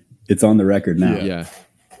this. It's on the record now. Yeah.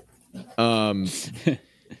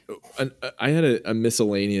 I had a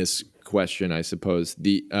miscellaneous question, I suppose.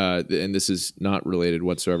 And this is not related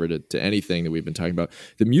whatsoever to anything that we've been talking about.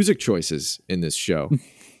 The music choices in this show,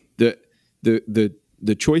 the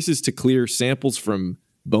choices to clear samples from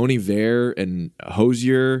Bon Iver and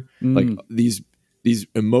Hozier, like these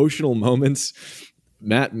emotional moments.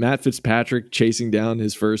 Matt Fitzpatrick chasing down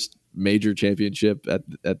his first major championship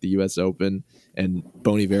at the U.S. Open, and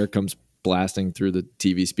Bon Iver comes blasting through the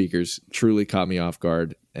TV speakers. Truly caught me off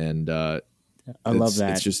guard, and I love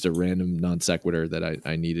that. It's just a random non sequitur that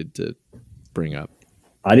I needed to bring up.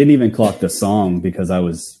 I didn't even clock the song because I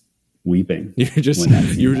was weeping. You were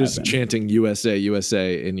just chanting USA,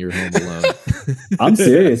 USA in your home alone. I'm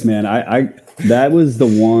serious, man. I that was the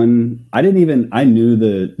one. I knew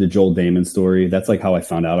the Joel Damon story. That's like how I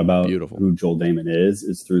found out about who Joel Damon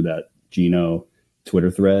is through that Gino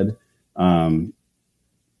Twitter thread. But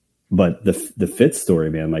the Fitz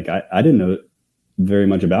story, man, like I didn't know very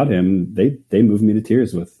much about him. They moved me to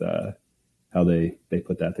tears with how they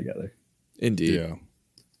put that together. Indeed. Yeah.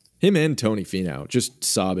 Him and Tony Finau just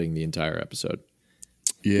sobbing the entire episode.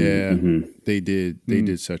 Yeah, they did. They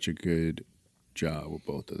did such a good job with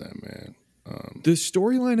both of them, man. The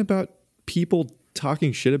storyline about people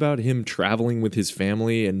talking shit about him traveling with his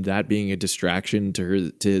family and that being a distraction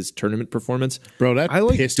to his tournament performance, bro, that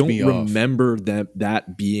pissed me off. Don't remember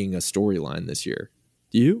that being a storyline this year.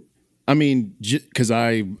 Do you? I mean, because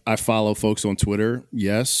I follow folks on Twitter,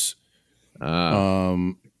 yes,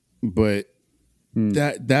 but.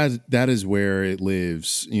 That is where it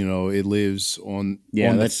lives. It lives on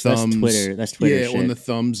the thumbs. That's Twitter. That's Twitter. Yeah, shit. On the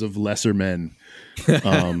thumbs of lesser men.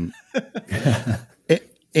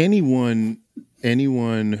 Anyone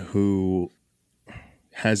who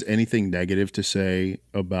has anything negative to say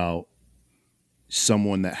about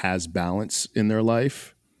someone that has balance in their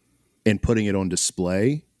life and putting it on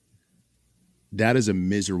display, that is a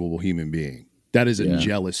miserable human being. That is a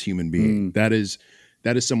jealous human being. That is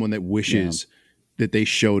someone that wishes. Yeah. That they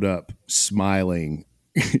showed up smiling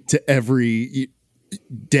to every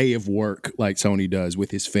day of work like Tony does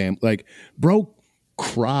with his family. Like, bro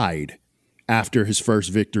cried after his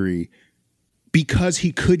first victory because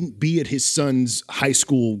he couldn't be at his son's high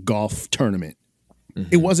school golf tournament. Mm-hmm.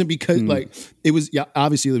 It wasn't because it was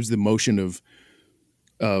obviously there was the emotion of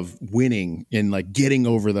winning and like getting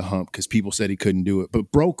over the hump because people said he couldn't do it.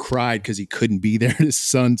 But bro cried because he couldn't be there at his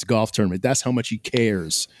son's golf tournament. That's how much he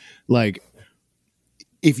cares. Like,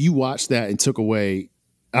 if you watch that and took away,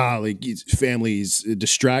 like family's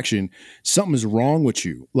distraction, something is wrong with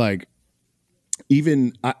you. Like,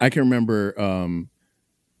 even I can remember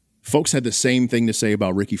folks had the same thing to say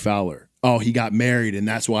about Ricky Fowler. Oh, he got married and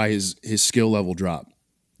that's why his skill level dropped.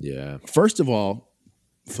 Yeah. First of all,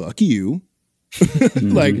 fuck you.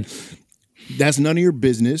 Like, that's none of your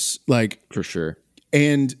business. Like, for sure.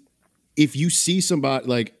 And if you see somebody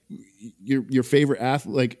like your favorite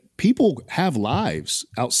athlete, like, people have lives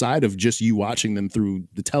outside of just you watching them through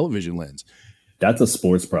the television lens. That's a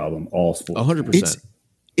sports problem. All sports. 100%.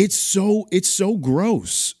 It's so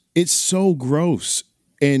gross. It's so gross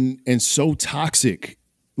and so toxic.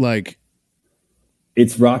 Like,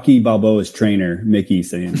 It's Rocky Balboa's trainer, Mickey,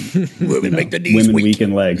 saying, "Women make the knees women weak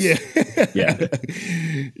in legs." Yeah,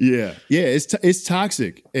 yeah. It's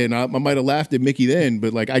toxic, and I might have laughed at Mickey then,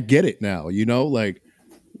 but like I get it now. Like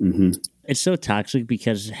it's so toxic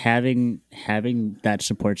because having that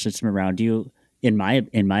support system around you, in my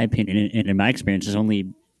opinion, and in my experience, has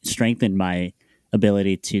only strengthened my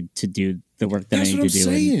ability to do the work that I need to do,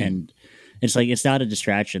 and it's like it's not a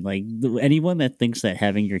distraction. Like anyone that thinks that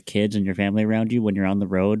having your kids and your family around you when you're on the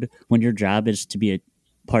road, when your job is to be a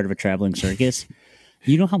part of a traveling circus,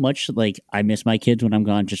 you know how much like I miss my kids when I'm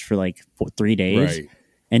gone just for like 3 days, right.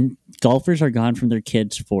 And golfers are gone from their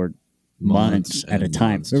kids for months at a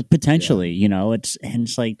time, or potentially.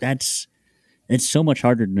 It's like it's so much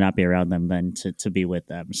harder to not be around them than to be with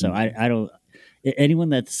them. So I don't. Anyone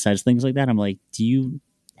that says things like that, I'm like, do you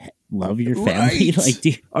love your family? Right. Like,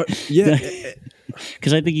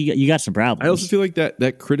 because I think you got some problems. I also feel like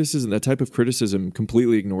that criticism, that type of criticism,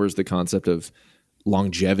 completely ignores the concept of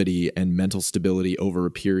longevity and mental stability over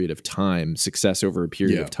a period of time, success over a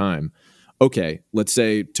period of time. Okay, let's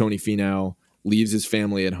say Tony Finau leaves his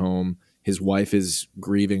family at home. His wife is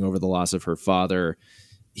grieving over the loss of her father.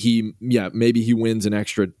 Maybe he wins an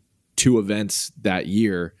extra 2 events that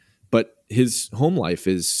year, but his home life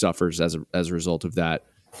suffers as a result of that.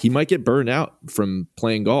 He might get burned out from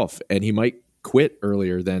playing golf, and he might quit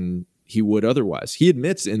earlier than he would otherwise. He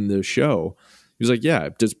admits in the show, he was like, yeah,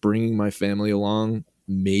 just bringing my family along,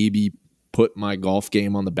 maybe put my golf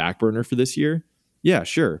game on the back burner for this year. Yeah,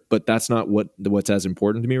 sure. But that's not what's as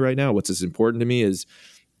important to me right now. What's as important to me is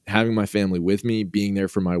having my family with me, being there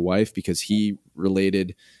for my wife, because he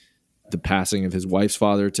related the passing of his wife's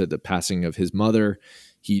father to the passing of his mother.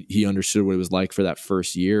 He understood what it was like for that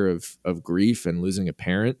first year of grief and losing a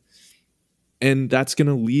parent. And that's going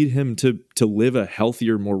to lead him to live a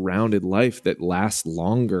healthier, more rounded life that lasts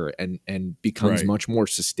longer and becomes much more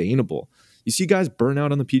sustainable. You see guys burn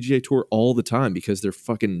out on the PGA Tour all the time because they're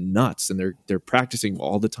fucking nuts, and they're practicing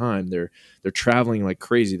all the time. They're traveling like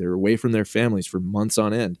crazy. They're away from their families for months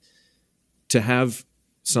on end. To have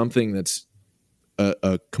something that's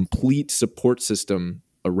a complete support system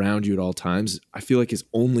around you at all times, I feel like is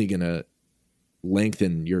only going to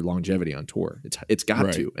lengthen your longevity on tour. It's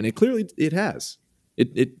got to, and it has.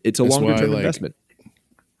 It's a longer term investment.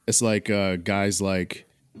 It's like guys like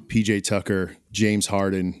PJ Tucker, James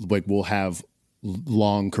Harden, like will have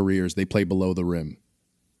long careers. They play below the rim.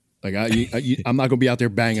 Like I'm not gonna be out there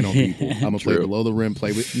banging on people. I'm gonna play below the rim,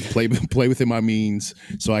 play within my means,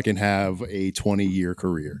 so I can have a 20-year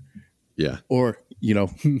career. Yeah, or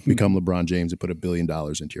become LeBron James and put $1 billion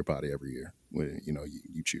into your body every year.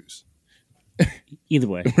 You choose. Either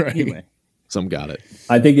way, right. Either way. Some got it.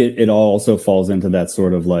 I think it all also falls into that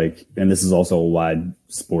sort of like, and this is also a wide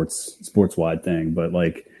sports wide thing, but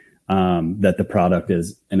like that the product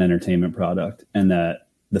is an entertainment product and that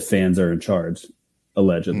the fans are in charge,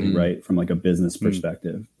 allegedly, right? From like a business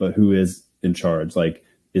perspective. But who is in charge? Like,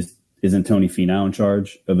 isn't Tony Finau in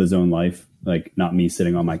charge of his own life? Like, not me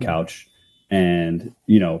sitting on my couch. And,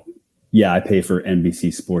 I pay for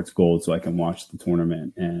NBC Sports Gold so I can watch the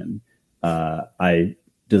tournament. And I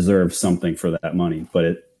deserve something for that money.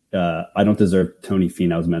 But I don't deserve Tony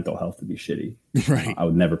Finau's mental health to be shitty. Right. I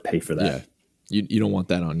would never pay for that. Yeah. You don't want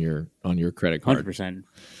that on your credit card. 100%.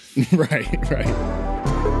 Right.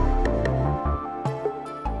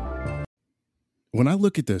 When I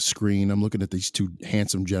look at the screen, I'm looking at these 2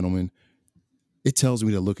 handsome gentlemen. It tells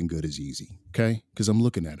me that looking good is easy, okay? Because I'm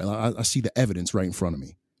looking at it. I see the evidence right in front of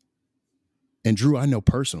me. And Drew, I know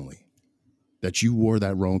personally that you wore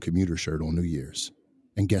that Roan commuter shirt on New Year's.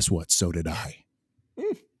 And guess what? So did I.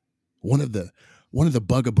 One of the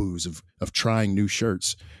bugaboos of trying new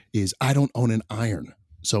shirts is I don't own an iron.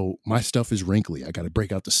 So my stuff is wrinkly. I got to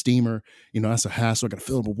break out the steamer. That's a hassle. I got to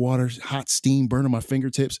fill it with water, hot steam burning my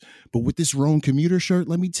fingertips. But with this Roan commuter shirt,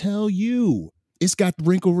 let me tell you, it's got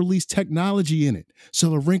wrinkle release technology in it. So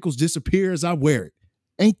the wrinkles disappear as I wear it.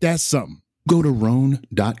 Ain't that something? Go to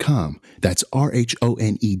Rhone.com. That's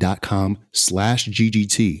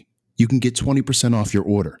RHONE.com/GGT. You can get 20% off your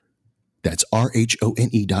order. That's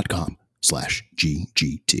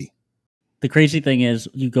RHONE.com/GGT. The crazy thing is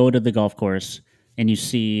you go to the golf course and you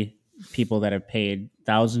see people that have paid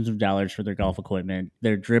thousands of dollars for their golf equipment.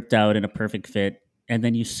 They're dripped out in a perfect fit. And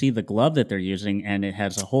then you see the glove that they're using and it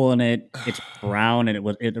has a hole in it. It's brown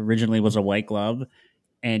and it originally was a white glove.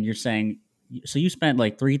 And you're saying, so you spent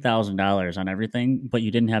like $3,000 on everything, but you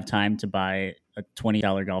didn't have time to buy a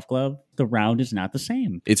 $20 golf glove. The round is not the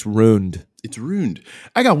same. It's ruined. It's ruined.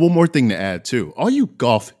 I got one more thing to add too. All you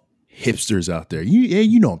golf hipsters out there.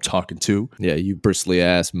 You know I'm talking to. Yeah, you bristly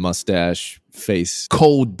ass, mustache, face,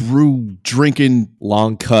 Cold brew drinking,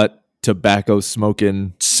 long cut, tobacco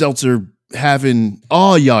smoking. seltzer having,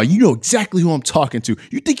 all y'all, you know exactly who I'm talking to.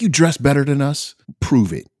 You think you dress better than us?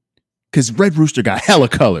 Prove it. Because Red Rooster got hella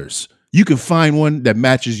colors. You can find one that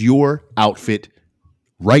matches your outfit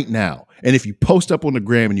right now. And if you post up on the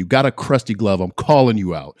gram and you got a crusty glove, I'm calling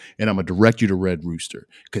you out and I'm going to direct you to Red Rooster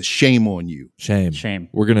because shame on you. Shame.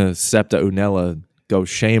 We're going to Septa Unella go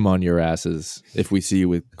shame on your asses if we see you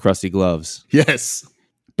with crusty gloves. Yes.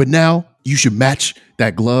 But now you should match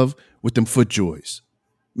that glove with them FootJoys.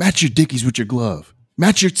 Match your Dickies with your glove.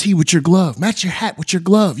 Match your tee with your glove. Match your hat with your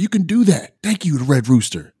glove. You can do that. Thank you to Red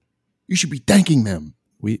Rooster. You should be thanking them.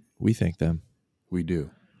 We thank them. We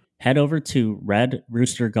do. Head over to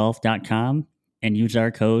redroostergolf.com and use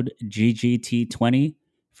our code GGT20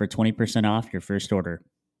 for 20% off your first order.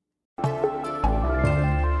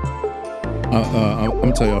 I'm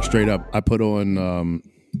gonna tell y'all straight up. I put on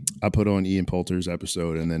Ian Poulter's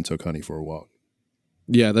episode and then took Honey for a walk.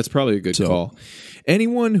 Yeah, that's probably a good call.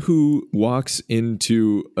 Anyone who walks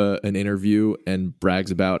into an interview and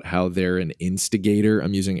brags about how they're an instigator,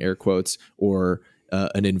 I'm using air quotes, or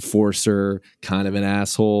an enforcer, kind of an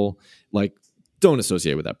asshole, like, don't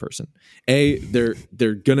associate with that person.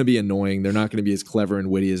 They're gonna be annoying. They're not gonna be as clever and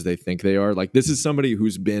witty as they think they are. Like, this is somebody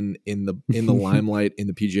who's been in the limelight in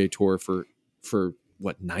the PGA Tour for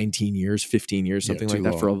what, 19 years, 15 years, something like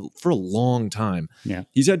that, for a long time. Yeah.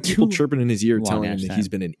 He's had people chirping in his ear Long telling him ass that time. he's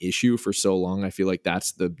been an issue for so long. I feel like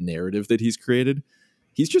that's the narrative that he's created.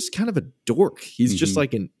 He's just kind of a dork. He's just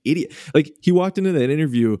like an idiot. Like, he walked into that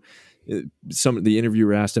interview. The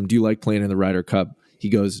interviewer asked him, "Do you like playing in the Ryder Cup?" He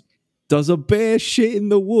goes, "Does a bear shit in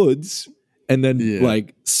the woods?" And then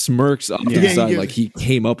like smirks off to the side, like he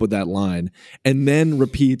came up with that line, and then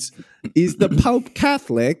repeats, "Is the Pope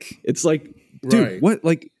Catholic?" It's like, dude, Right. what?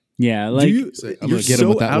 Like, Yeah, like I'm you're gonna get him so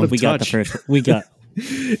with that out one. of we got the touch. first. We got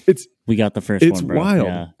It's the first it's one, bro. wild.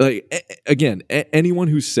 Yeah. Like, again, anyone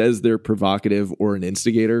who says they're provocative or an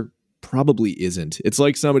instigator probably isn't. It's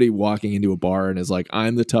like somebody walking into a bar and is like,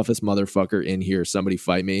 "I'm the toughest motherfucker in here. Somebody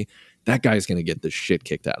fight me." That guy's gonna get the shit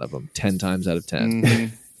kicked out of him 10 times out of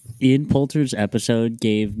 10. Ian Poulter's episode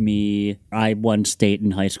gave me I won state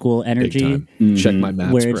in high school Big energy. time. Check my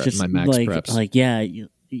max Where it's prep, just my max like, preps. like, yeah,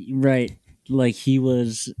 right. Like he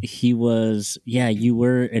was, yeah, you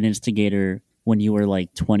were an instigator when you were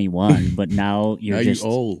like 21, but now you're Now just you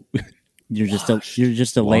old. you're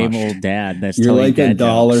just a lame old dad that's You're telling like a dad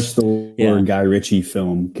dollar jokes. store Yeah. Guy Ritchie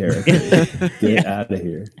film character. Get out of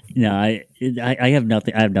here. No, I have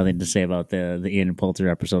nothing. I have nothing to say about the Ian Poulter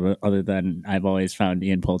episode other than I've always found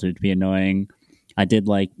Ian Poulter to be annoying. I did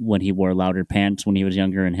like when he wore louder pants when he was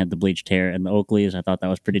younger and had the bleached hair and the Oakleys. I thought that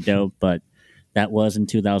was pretty dope, but that was in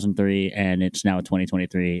 2003 and it's now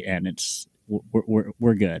 2023 and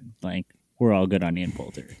we're good. Like, we're all good on Ian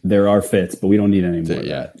Poulter. There are fits, but we don't need any more of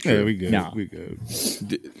Yeah. that. Yeah, we good. No. We good.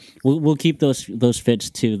 We'll keep those fits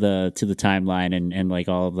to the timeline and like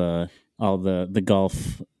all the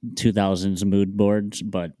golf 2000s mood boards,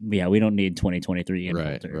 but yeah, we don't need 2023 Ian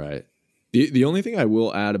Poulter. Right. The only thing I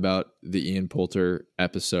will add about the Ian Poulter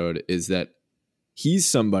episode is that he's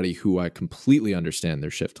somebody who I completely understand their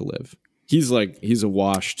shift to live. He's a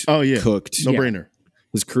washed, cooked. No brainer.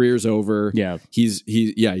 His career's over. Yeah.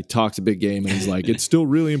 He talks a big game and he's like, "It's still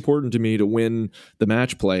really important to me to win the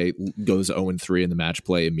match play." Goes 0-3 in the match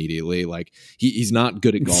play immediately. Like, he's not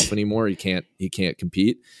good at golf anymore. He can't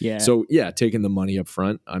compete. Yeah. So yeah, taking the money up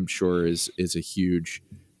front, I'm sure is a huge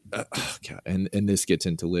God, and this gets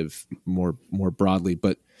into live more broadly,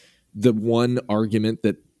 but the one argument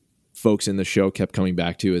that folks in the show kept coming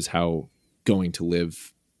back to is how going to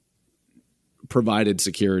live provided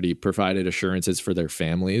security, provided assurances for their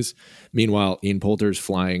families. Meanwhile, Ian Poulter's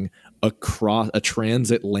flying across a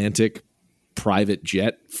transatlantic private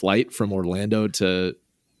jet flight from Orlando to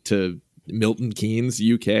Milton Keynes,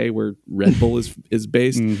 UK, where Red Bull is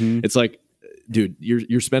based. It's like, dude,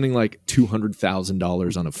 you're spending like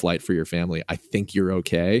 $200,000 on a flight for your family. I think you're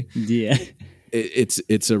okay. Yeah.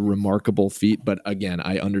 It's a remarkable feat, but again,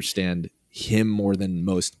 I understand him more than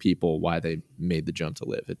most people why they made the jump to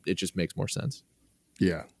live. It just makes more sense.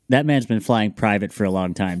 Yeah. That man's been flying private for a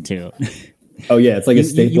long time too. Oh yeah, it's like a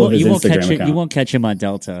staple of his Instagram account. You won't catch him on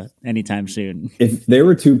Delta anytime soon. If there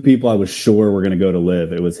were two people I was sure were going to go to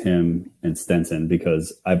live, it was him and Stenson,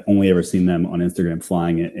 because I've only ever seen them on Instagram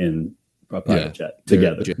flying it in a private jet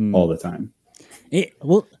together all the time.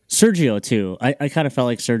 Well, Sergio too. I kind of felt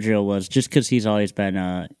like Sergio was, just because he's always been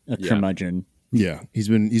a curmudgeon. Yeah. He's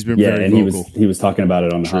been Yeah, very and vocal. he was talking about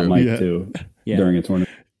it on the hot mic too Yeah. during a tournament.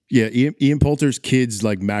 Yeah, Ian Poulter's kids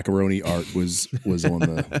like macaroni art was on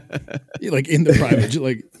the like in the private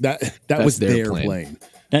like that was their plane.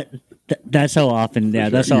 That's how often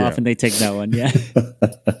often they take that one. Yeah.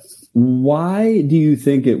 Why do you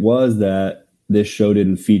think it was that this show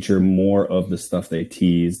didn't feature more of the stuff they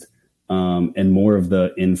teased, and more of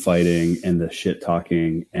the infighting and the shit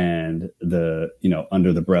talking and the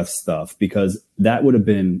under the breath stuff? Because that would have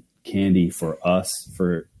been candy for us,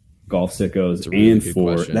 for golf sickos, really, and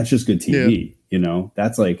for question. That's just good TV. Yeah.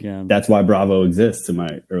 That's that's why Bravo exists, to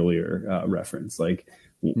my earlier reference. Like,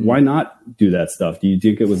 why not do that stuff? Do you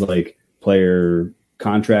think it was like player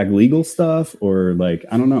contract legal stuff, or like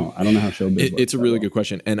I don't know how showbiz it's a really good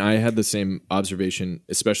question, and I had the same observation,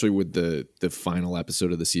 especially with the final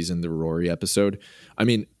episode of the season, the Rory episode. I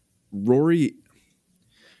mean, the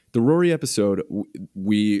Rory episode,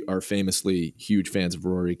 we are famously huge fans of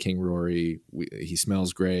Rory, King Rory. He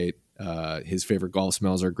smells great. His favorite golf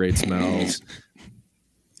smells are great smells.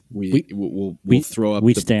 We'll throw up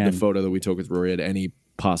the photo that we took with Rory at any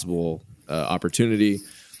possible opportunity.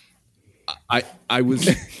 I was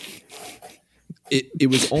it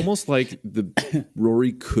was almost like the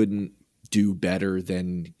Rory couldn't do better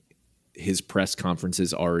than his press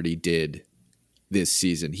conferences already did this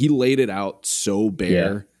season. He laid it out so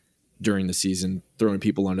bare during the season, throwing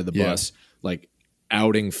people under the bus, like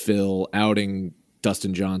outing Phil, outing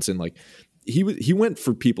Dustin Johnson. Like he went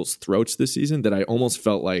for people's throats this season that I almost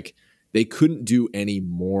felt like they couldn't do any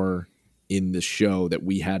more in the show that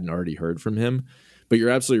we hadn't already heard from him. But you're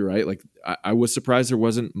absolutely right. Like I was surprised there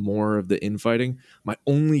wasn't more of the infighting. My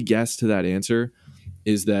only guess to that answer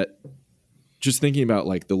is that just thinking about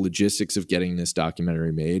like the logistics of getting this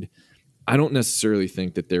documentary made, I don't necessarily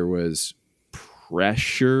think that there was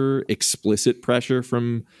explicit pressure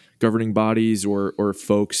from governing bodies or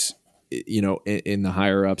folks, in the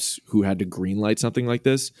higher ups who had to greenlight something like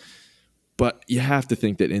this. But you have to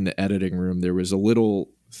think that in the editing room, there was a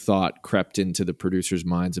little thought crept into the producers'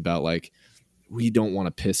 minds about like, we don't want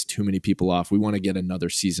to piss too many people off. We want to get another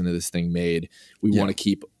season of this thing made. We want to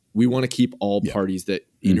keep all parties that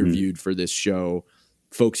interviewed for this show,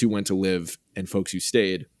 folks who went to live and folks who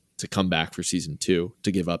stayed, to come back for season 2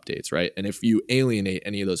 to give updates, right? And if you alienate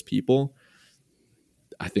any of those people,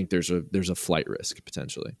 I think there's a flight risk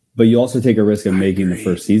potentially. But you also take a risk of making the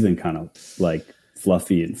first season kind of like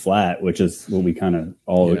fluffy and flat, which is what we kind of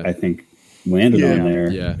all I think landed on there.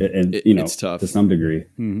 Yeah, and it's tough to some degree.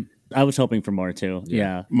 Mm-hmm. I was hoping for more too.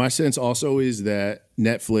 Yeah. My sense also is that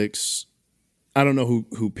Netflix, I don't know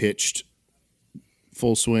who pitched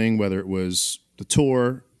Full Swing, whether it was the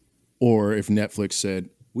tour or if Netflix said,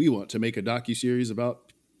 we want to make a docuseries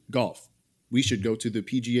about golf. We should go to the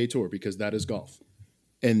PGA Tour because that is golf.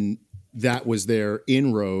 And that was their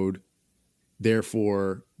inroad.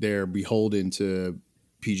 Therefore, they're beholden to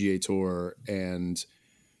PGA Tour, and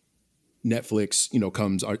Netflix,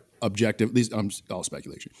 comes objective. At least I'm all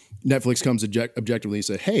speculation. Netflix comes objectively and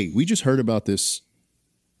said, "Hey, we just heard about this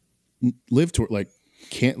live tour.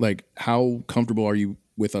 Like, how comfortable are you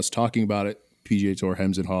with us talking about it?" PGA Tour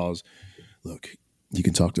hems and haws. Look, you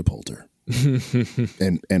can talk to Poulter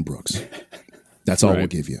and Brooks. That's all we'll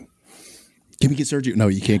give you. Can we get Sergio? No,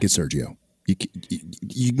 you can't get Sergio. You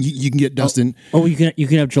can get Dustin. You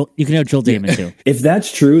can have Joel Damon too. If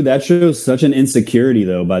that's true, that shows such an insecurity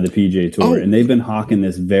though by the PGA Tour, and they've been hawking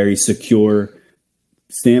this very secure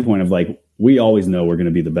standpoint of like, we always know we're going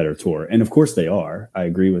to be the better tour, and of course they are. I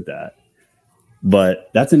agree with that,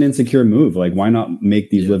 but that's an insecure move. Like, why not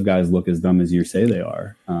make these live guys look as dumb as you say they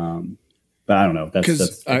are? But I don't know.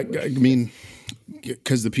 Because I mean,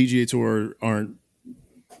 because the PGA Tour aren't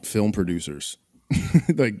film producers.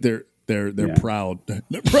 Like they're proud.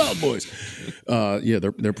 They're proud boys.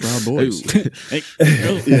 They're proud boys.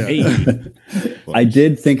 I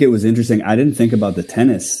did think it was interesting. I didn't think about the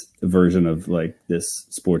tennis version of like this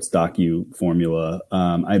sports docu formula.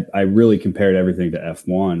 I really compared everything to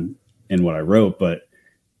F1 in what I wrote, but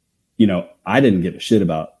I didn't give a shit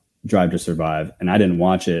about Drive to Survive, and I didn't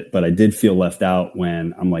watch it, but I did feel left out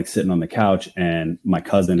when I'm like sitting on the couch and my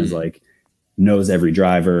cousin is like knows every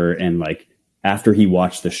driver, and like after he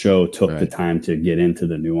watched the show took the time to get into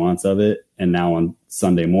the nuance of it, and now on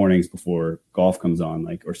Sunday mornings before golf comes on,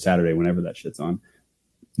 like, or Saturday, whenever that shit's on,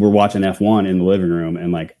 we're watching F1 in the living room,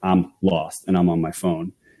 and like I'm lost and I'm on my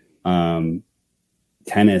phone.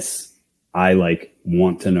 Tennis, I like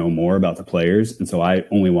want to know more about the players, and so I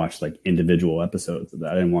only watched like individual episodes of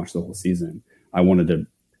that. I didn't watch the whole season. I wanted to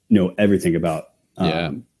know everything about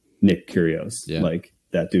Nick Kyrgios. Like,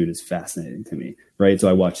 that dude is fascinating to me, right? So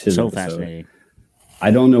I watched his episode. Fascinating.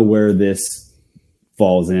 I don't know where this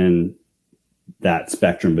falls in that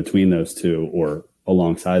spectrum between those two, or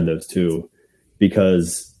alongside those two,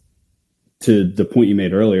 because to the point you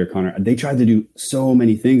made earlier, Connor, they tried to do so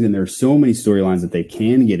many things, and there are so many storylines that they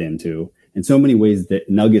can get into, and so many ways that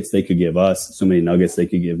nuggets they could give us, so many nuggets they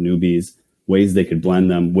could give newbies, ways they could blend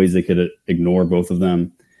them, ways they could ignore both of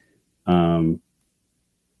them.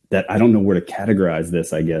 That I don't know where to categorize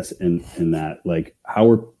this, I guess, in that, like,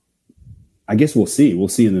 I guess we'll see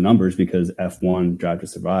in the numbers, because F1 Drive to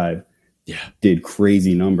Survive did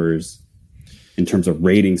crazy numbers in terms of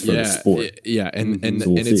ratings for the sport. And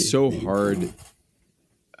it's so hard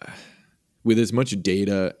with as much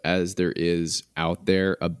data as there is out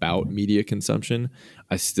there about media consumption.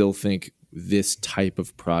 I still think this type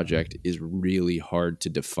of project is really hard to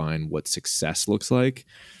define what success looks like.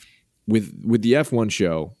 With the F1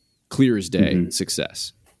 show, clear as day,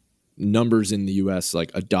 success. Numbers in the US, like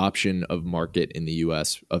adoption of market in the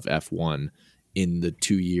US of F1 in the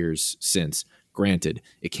 2 years since. Granted,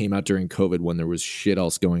 it came out during COVID when there was shit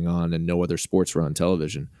else going on and no other sports were on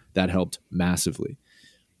television. That helped massively.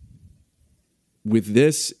 With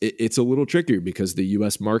this, it's a little trickier because the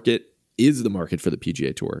US market is the market for the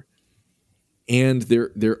PGA Tour. And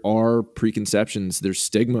there are preconceptions, there's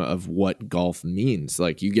stigma of what golf means.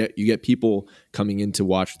 Like you get people coming in to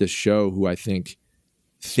watch this show who I think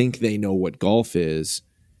they know what golf is.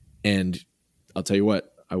 And I'll tell you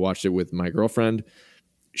what, I watched it with my girlfriend.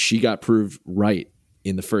 She got proved right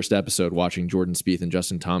in the first episode watching Jordan Spieth and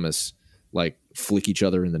Justin Thomas like flick each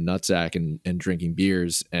other in the nutsack and drinking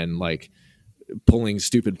beers and like pulling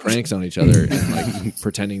stupid pranks on each other and like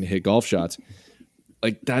pretending to hit golf shots.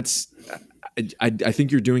 Like I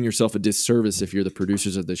think you're doing yourself a disservice if you're the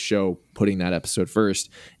producers of this show putting that episode first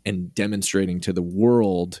and demonstrating to the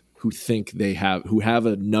world who have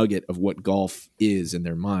a nugget of what golf is in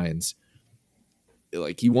their minds.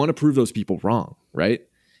 Like you want to prove those people wrong, right?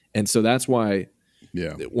 And so that's why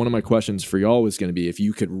one of my questions for y'all was going to be if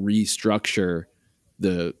you could restructure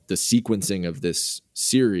the sequencing of this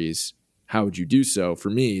series, how would you do so? For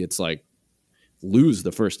me, it's like lose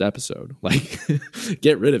the first episode, like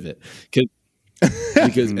get rid of it.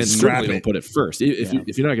 Because and certainly don't put it first. If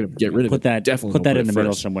you're not going to get rid of it, definitely put that in the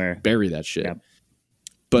middle first. somewhere. Bury that shit. Yeah.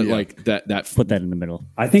 But like that put that in the middle.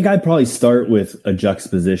 I think I'd probably start with a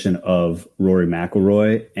juxtaposition of Rory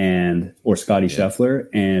McIlroy or Scotty Scheffler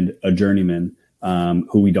and a journeyman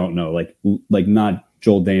who we don't know, like not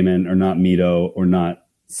Joel Damon or not Mito or not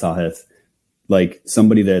Sahith, like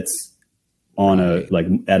somebody that's on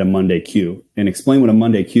at a Monday Q, and explain what a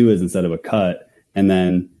Monday Q is instead of a cut, and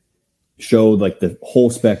then show like the whole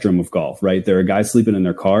spectrum of golf. Right, there are guys sleeping in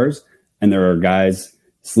their cars, and there are guys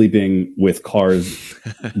sleeping with cars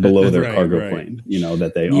below their cargo plane,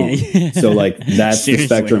 that they own. Yeah. So like that's the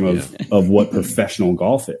spectrum of what professional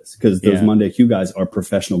golf is, because those Monday Q guys are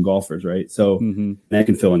professional golfers, right? So that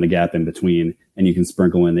can fill in the gap in between, and you can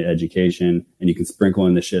sprinkle in the education, and you can sprinkle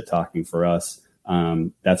in the shit talking for us.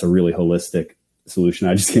 That's a really holistic solution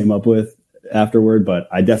I just came up with afterward, but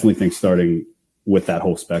I definitely think starting with that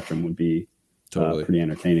whole spectrum would be pretty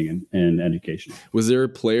entertaining and educational. Was there a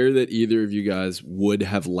player that either of you guys would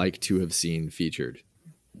have liked to have seen featured?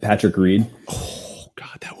 Patrick Reed. Oh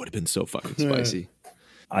God, that would have been so fucking spicy.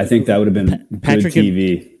 I think that would have been Patrick good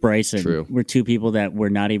TV. And Bryson were two people that were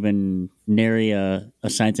not even nary a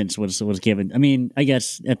sentence was given. I mean, I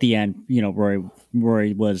guess at the end,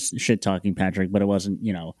 Rory was shit talking Patrick, but it wasn't.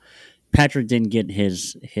 Patrick didn't get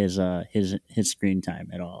his screen time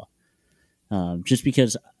at all. Just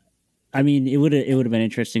because. I mean, it would have been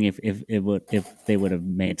interesting if they would have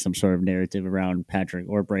made some sort of narrative around Patrick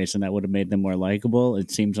or Bryson that would have made them more likable.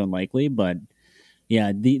 It seems unlikely, but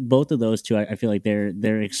yeah, both of those two, I feel like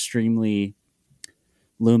they're extremely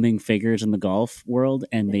looming figures in the golf world,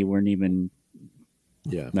 and they weren't even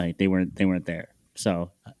they weren't there.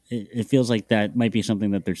 So it feels like that might be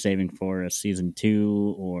something that they're saving for a season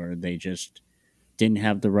 2, or they just didn't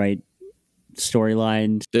have the right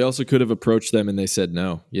storyline. They also could have approached them and they said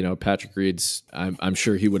no. Patrick Reed's, I'm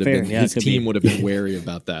sure he would have been, his team would have been wary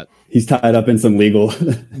about that. He's tied up in some legal.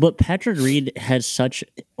 But Patrick Reed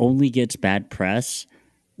only gets bad press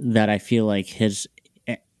that I feel like he's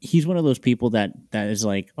one of those people that is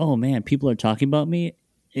like, oh man, people are talking about me.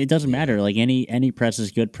 It doesn't matter. Like any press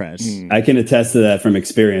is good press. I can attest to that from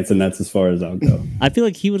experience, and that's as far as I'll go. I feel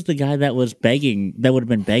like he was the guy that would have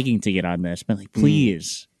been begging to get on this, but like,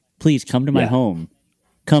 please come to my home,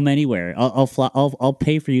 come anywhere. I'll fly. I'll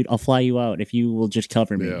pay for you. I'll fly you out if you will just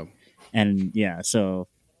cover me. Yeah. And so,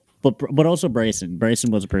 but also Bryson.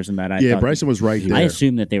 Bryson was a person that I thought Bryson was right there. I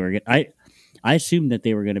assumed that they were. I assumed that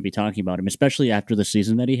they were going to be talking about him, especially after the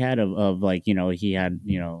season that he had of like, he had,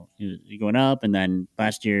 he was going up, and then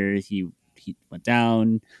last year he went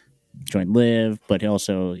down. joined Live, but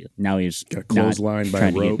also now he's Got not clotheslined by a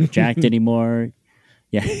trying to rope. get jacked anymore.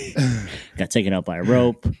 Yeah, got taken out by a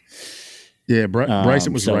rope. Yeah,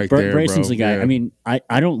 Bryson was right there. Bryson's bro. the guy. Yeah. I mean,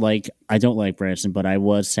 I don't like Bryson, but I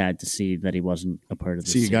was sad to see that he wasn't a part of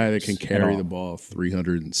the See a guy that can series at carry all. the ball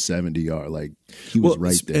 370 yards. Like he was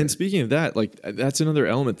right there. And speaking of that, like that's another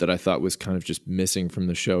element that I thought was kind of just missing from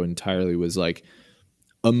the show entirely was like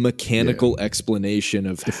a mechanical explanation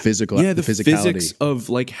of the physical, the the physicality physics of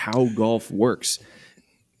like how golf works.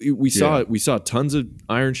 We saw tons of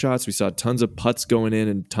iron shots, we saw tons of putts going in,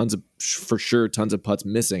 and tons of putts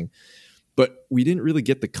missing. But we didn't really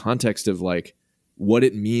get the context of like what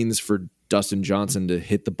it means for Dustin Johnson to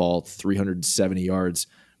hit the ball 370 yards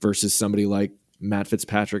versus somebody like Matt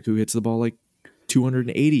Fitzpatrick who hits the ball like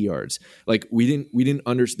 280 yards. Like we didn't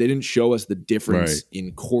understand. They didn't show us the difference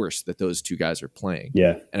in course that those two guys are playing.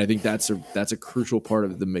 Yeah, and I think that's a crucial part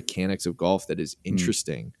of the mechanics of golf that is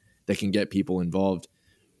interesting that can get people involved.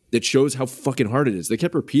 That shows how fucking hard it is. They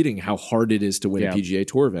kept repeating how hard it is to win a PGA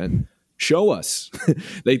Tour event. Show us.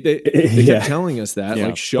 they kept telling us that. Yeah.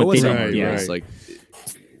 Like, show us how hard it Right. is. Like,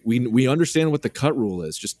 we understand what the cut rule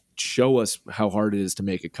is. Just show us how hard it is to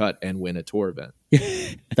make a cut and win a tour event.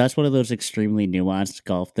 That's one of those extremely nuanced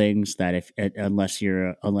golf things that unless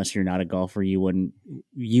you're not a golfer, you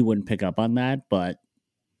wouldn't pick up on that. But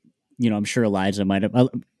I'm sure Eliza might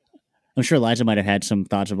have had some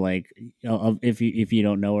thoughts of like, if you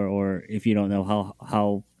don't know or if you don't know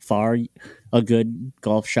how far a good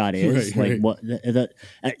golf shot is, what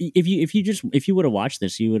if you would have watched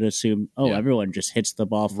this, you would assume, everyone just hits the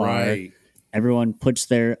ball far. Right. Everyone puts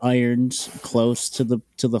their irons close to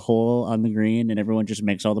the hole on the green, and everyone just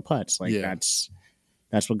makes all the putts. Like that's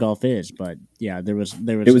what golf is. But yeah, there was.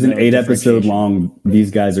 It was an no 8-episode long. These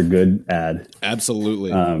guys are good ad.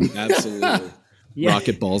 Absolutely, absolutely. Yeah.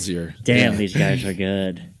 Rocket Ballsier. Damn, these guys are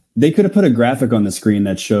good. They could have put a graphic on the screen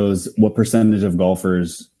that shows what percentage of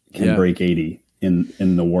golfers can break 80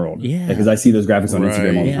 in the world. Yeah. Because I see those graphics on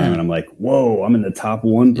Instagram all the Yeah. time, and I'm like, whoa, I'm in the top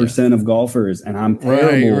 1% of golfers, and I'm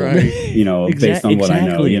terrible. Right. Based on what I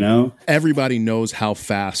know. Exactly. Everybody knows how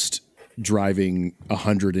fast driving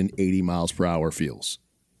 180 miles per hour feels,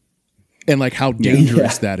 and like how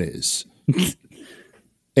dangerous that is,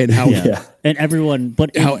 and how And everyone,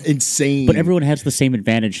 how insane. but everyone has the same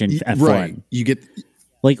advantage in F1. Right. You get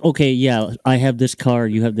Like, okay, yeah, I have this car,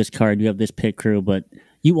 you have this car, and you have this pit crew, but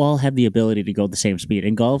you all have the ability to go the same speed.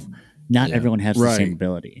 In golf, not everyone has the same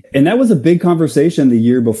ability. And that was a big conversation the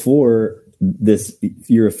year before this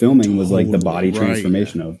year of filming was like the body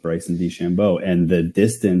transformation of Bryson DeChambeau and the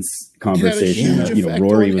distance conversation. huge effect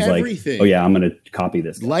Rory on was everything. like, "Oh yeah, I'm going to copy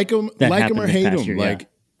this." like him That or happened this hate past him. year, Like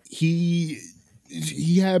he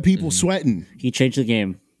had people sweating. He changed the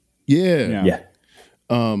game. Yeah. Yeah.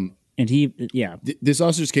 And This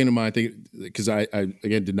also just came to mind, I think, because I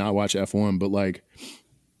again did not watch F1, but like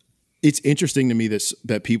it's interesting to me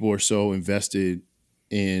that people are so invested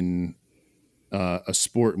in a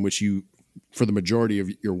sport in which you, for the majority of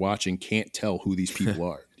your watching, can't tell who these people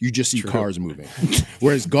are. You just see cars moving.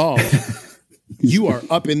 Whereas golf, you are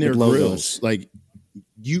up in their grills. Like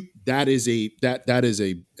that is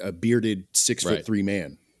a bearded 6'3"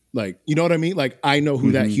 man. Like, you know what I mean? Like, I know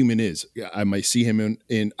who that human is. I might see him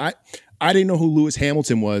in I didn't know who Lewis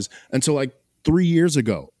Hamilton was until like 3 years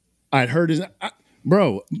ago. I'd heard his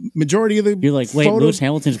bro. Majority of the you're like, wait, photos, Lewis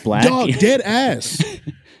Hamilton's black? dog, dead ass.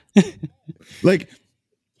 Like,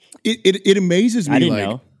 it amazes me. I didn't like,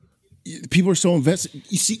 know. people are so invested.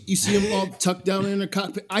 You see them all tucked down in the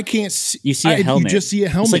cockpit. I can't see. You see a helmet. You just see a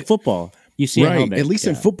helmet. It's like football. You see a helmet. At least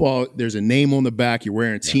in football, there's a name on the back. You're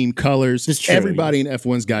wearing team colors. It's true. Everybody in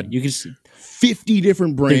F1's got You can see 50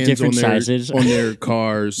 different brands different on their sizes. on their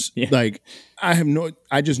cars. Yeah. Like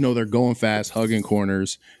I just know they're going fast, hugging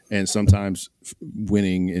corners, and sometimes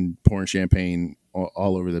winning and pouring champagne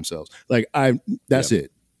all over themselves. Like that's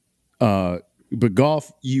it. But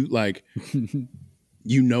golf, you like,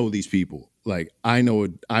 you know these people. Like I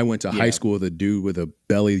went to high school with a dude with a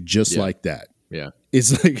belly just like that. Yeah.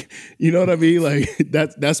 It's like, you know what I mean? Like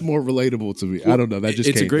that's more relatable to me. I don't know. That just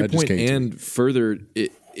it's came, a great that just point. came to And me. further,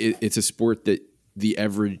 it's a sport that the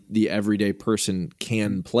everyday person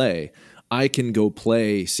can play. I can go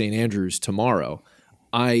play St. Andrews tomorrow.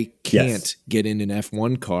 I can't get in an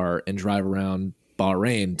F1 car and drive around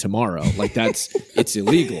Bahrain tomorrow. Like it's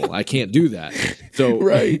illegal. I can't do that. So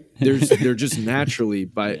they're just naturally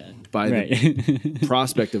by the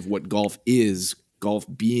prospect of what golf is. Golf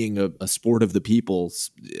being a sport of the people,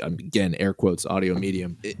 again, air quotes, audio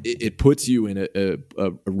medium, it puts you in a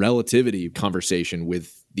relativity conversation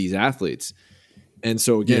with these athletes. And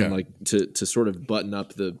so again, like to sort of button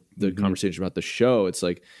up the conversation about the show, it's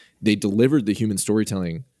like they delivered the human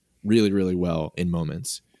storytelling really, really well in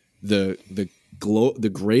moments. The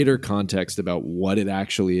greater context about what it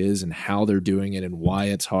actually is and how they're doing it and why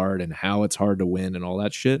it's hard and how it's hard to win and all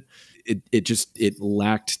that shit. It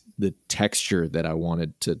lacked the texture that I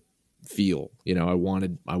wanted to feel. You know, I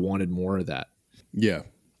wanted more of that. Yeah.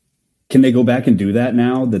 Can they go back and do that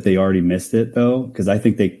now that they already missed it though? Because I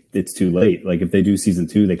think it's too late. Like if they do season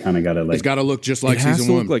 2, they kind of got to like. It's got to look just like it has season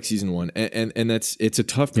to 1. look like season 1, and it's a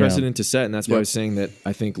tough precedent to set, and that's why I was saying that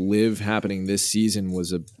I think Live happening this season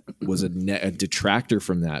was a detractor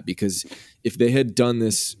from that, because if they had done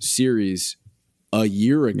this series a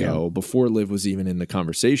year ago before Live was even in the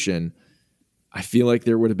conversation, I feel like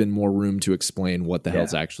there would have been more room to explain what the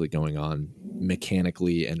hell's actually going on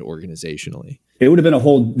mechanically and organizationally. It would have been a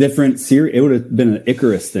whole different series. It would have been an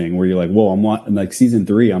Icarus thing where you're like, whoa, I'm like season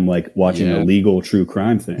 3. I'm like watching a legal true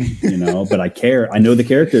crime thing, you know, but I care. I know the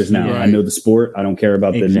characters now. Right. I know the sport. I don't care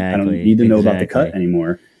about I don't need to know about the cut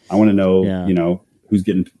anymore. I want to know, you know, who's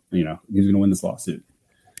going to win this lawsuit.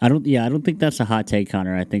 I don't think that's a hot take,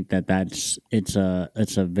 Connor. I think it's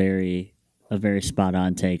a very spot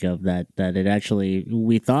on take of that it actually,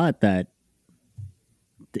 we thought that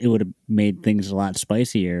it would have made things a lot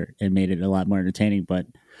spicier and made it a lot more entertaining. But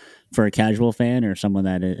for a casual fan or someone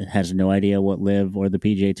that has no idea what Live or the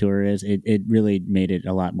PGA Tour is, it really made it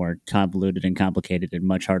a lot more convoluted and complicated and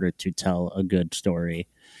much harder to tell a good story.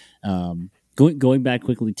 Going back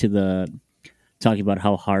quickly to talking about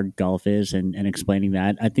how hard golf is and explaining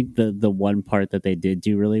that, I think the one part that they did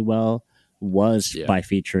do really well was by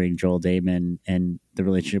featuring Joel Damon and the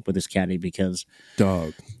relationship with his caddy, because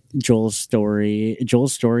Joel's story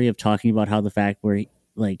of talking about how the fact where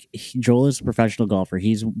Joel is a professional golfer.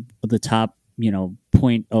 He's the top,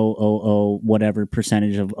 0.000 whatever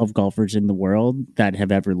percentage of golfers in the world that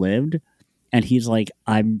have ever lived. And he's like,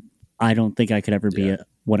 I don't think I could ever be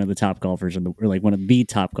one of the top golfers one of the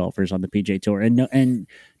top golfers on the PGA Tour. And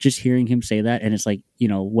just hearing him say that, and it's like,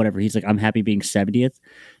 whatever. He's like, I'm happy being 70th.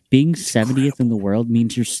 Being 70th in the world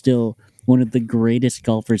means you're still one of the greatest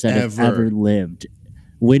golfers that have ever lived.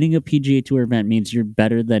 Winning a PGA Tour event means you're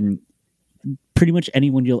better than pretty much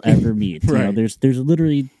anyone you'll ever meet. Right. There's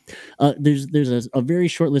literally there's a very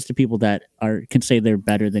short list of people that can say they're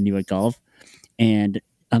better than you at golf, and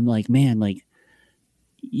I'm like, man, like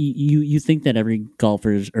you think that every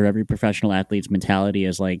golfer's or every professional athlete's mentality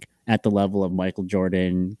is like at the level of Michael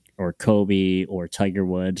Jordan or Kobe or Tiger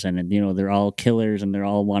Woods, and they're all killers and they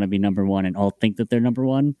all want to be number one and all think that they're number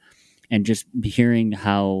one, and just hearing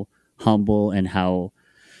how humble and how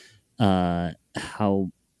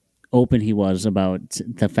open he was about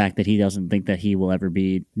the fact that he doesn't think that he will ever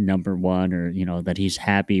be number one, or that he's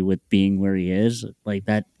happy with being where he is, like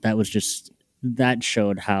that was just, that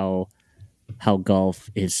showed how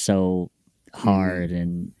golf is so hard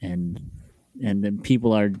and then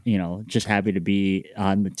people are just happy to be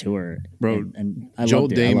on the tour, bro. And I Joel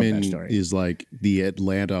loved it. Damon I love that story. is like the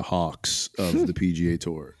Atlanta Hawks of the PGA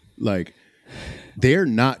Tour. Like, they're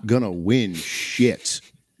not gonna win shit,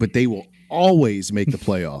 but they will always make the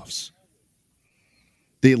playoffs.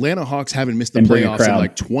 The Atlanta Hawks haven't missed the playoffs in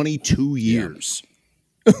like 22 years.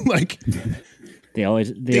 Like, they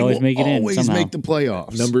always make it in. Always make the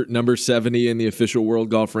playoffs. Number 70 in the official world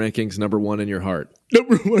golf rankings. Number 1 in your heart.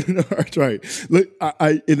 Number 1 in your heart. Right. Look,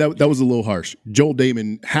 that was a little harsh. Joel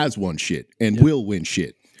Damon has won shit and will win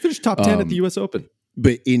shit. Finished top 10 at the U.S. Open.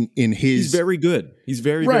 But in his, he's very good. He's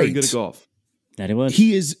very very good at golf. That it was.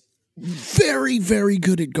 He is very very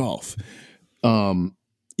good at golf. In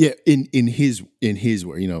his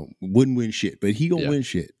way, wouldn't win shit, but he gonna win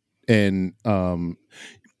shit. And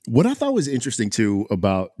what I thought was interesting too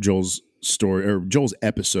about Joel's story or Joel's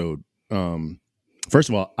episode. First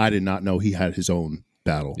of all, I did not know he had his own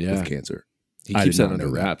battle with cancer. He keeps that under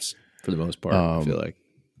wraps for the most part. I feel like.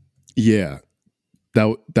 Yeah.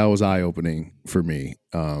 That was eye opening for me.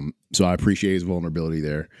 So I appreciate his vulnerability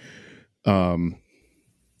there.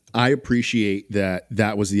 I appreciate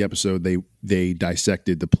that was the episode they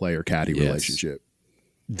dissected the player caddy relationship.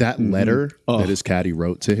 That letter that his caddy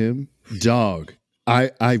wrote to him, dog.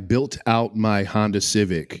 I built out my Honda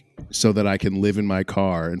Civic so that I can live in my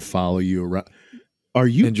car and follow you around. Are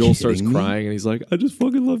you? And Joel starts me? crying and he's like, "I just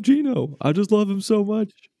fucking love Gino. I just love him so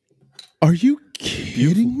much." Are you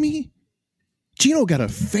kidding me? Gino got a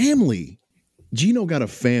family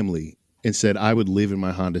and said, I would live in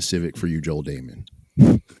my Honda Civic for you, Joel Damon.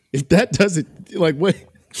 If that doesn't, like, what?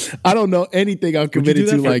 I don't know anything I'm committed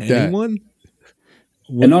to like anyone?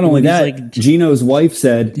 That. And not only that, Gino's wife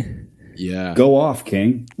said, go off,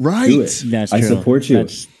 King. Right. Do it. That's I true. support you.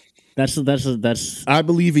 That's I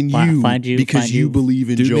believe in you because you believe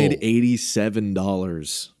in Dude Joel. made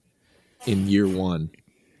 $87 in year one.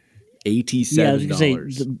 Yeah, I was $87.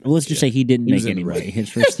 gonna say, let's just say he didn't He was make in any the red. money his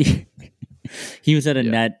first year. He was at a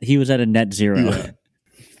net zero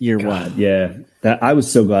year one. Yeah, that I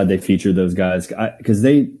was so glad they featured those guys because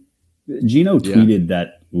Gino tweeted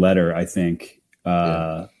that letter, I think,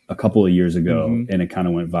 a couple of years ago, and it kind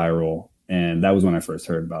of went viral. And that was when I first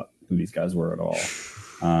heard about who these guys were at all.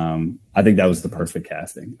 I think that was the perfect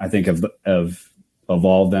casting. I think of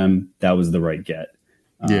all of them, that was the right get.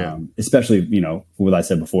 Especially, what I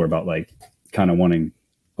said before about like kind of wanting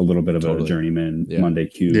a little bit of a journeyman Monday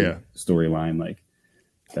Q storyline. Like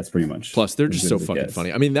that's pretty much. Plus, they're just so fucking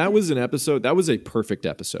funny. I mean, that was an episode. That was a perfect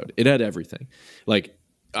episode. It had everything. Like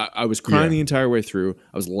I was crying the entire way through.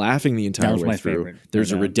 I was laughing the entire way through. Favorite.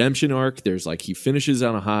 There's a redemption arc. There's like he finishes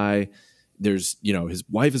on a high. There's his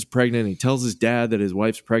wife is pregnant. And he tells his dad that his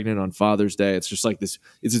wife's pregnant on Father's Day. It's just like this.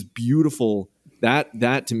 It's this beautiful.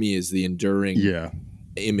 That to me is the enduring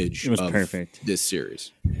image of perfect. This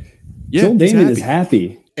series. Yeah, Joel Damon is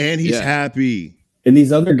happy. And he's happy. And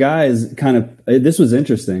these other guys this was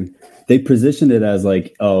interesting. They positioned it as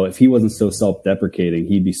like, oh, if he wasn't so self-deprecating,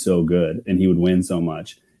 he'd be so good and he would win so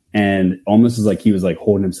much. And almost as like he was like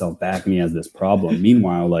holding himself back and he has this problem.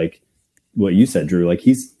 Meanwhile, like what you said, Drew, like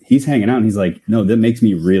he's hanging out and he's like, no, that makes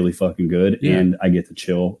me really fucking good. Yeah. And I get to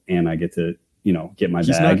chill and I get to, get my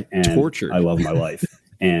bag and tortured. I love my life.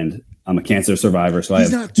 And I'm a cancer survivor, so I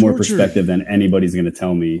have more perspective than anybody's going to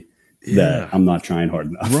tell me that I'm not trying hard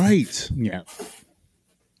enough. Right. Yeah.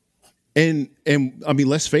 And I mean,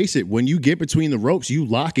 let's face it, when you get between the ropes, you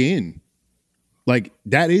lock in. Like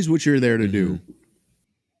that is what you're there to do.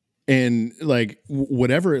 And like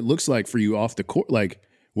whatever it looks like for you off the court, like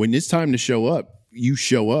when it's time to show up, you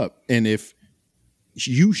show up. And if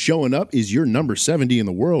you showing up is your number 70 in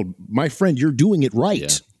the world, my friend, you're doing it right.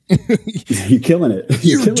 Yeah. You're killing it.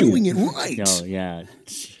 You're doing it right. Oh, yeah.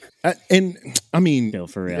 And I mean, no,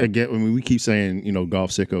 for real. Again, we keep saying,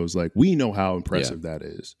 golf sickos, like we know how impressive that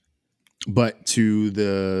is. But to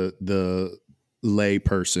the lay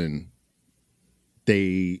person,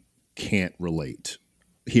 they can't relate.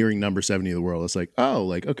 Hearing number 70 of the world, it's like, oh,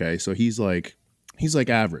 like, okay, so he's like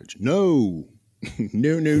average. No.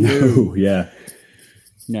 No. Yeah.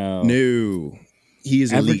 No. He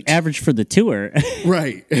is elite. Average for the tour.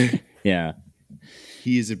 Right. Yeah.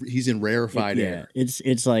 He's in rarefied air.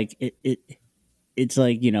 It's like it's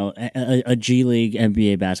like a G League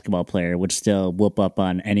NBA basketball player would still whoop up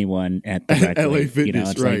on anyone at the rec LA league.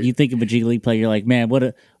 Fitness, It's right? like you think of a G League player, you're like, man, what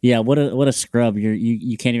a scrub.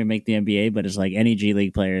 You can't even make the NBA, but it's like any G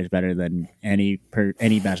League player is better than any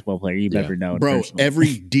basketball player you've ever known. Bro, personally.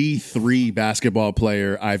 every D3 basketball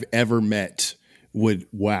player I've ever met would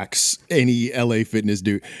wax any LA Fitness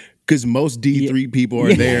dude. Because most D3 people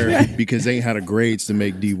are there because they ain't had a grades to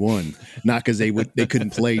make D1, not because they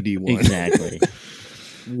couldn't play D1. Exactly.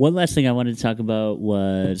 One last thing I wanted to talk about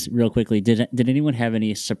was real quickly. Did anyone have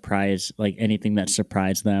any surprise, like anything that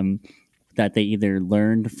surprised them that they either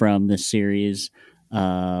learned from this series,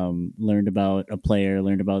 learned about a player,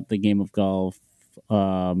 learned about the game of golf,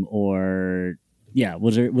 or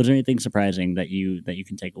was there anything surprising that you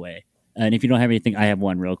can take away? And if you don't have anything, I have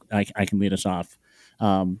one I can lead us off.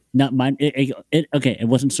 Not mine. It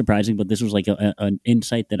wasn't surprising, but this was like an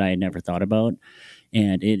insight that I had never thought about.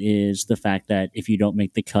 And it is the fact that if you don't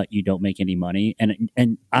make the cut, you don't make any money.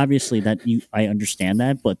 And obviously I understand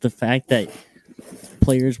that, but the fact that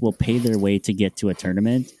players will pay their way to get to a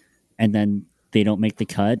tournament and then they don't make the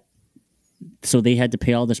cut. So they had to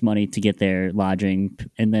pay all this money to get their lodging,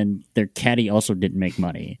 and then their caddy also didn't make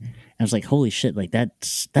money. And I was like, holy shit, like that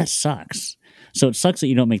sucks. So it sucks that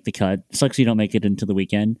you don't make the cut. It sucks you don't make it into the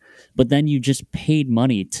weekend. But then you just paid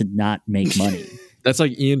money to not make money. That's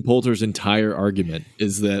like Ian Poulter's entire argument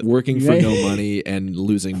is that working for no money and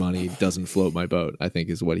losing money doesn't float my boat, I think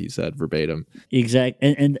is what he said verbatim.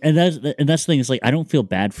 Exactly. And that's the thing. Is like, I don't feel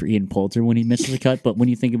bad for Ian Poulter when he misses a cut, but when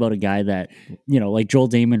you think about a guy that, like Joel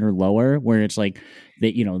Damon or lower, where it's like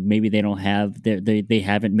that, maybe they don't have they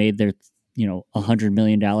haven't made their $100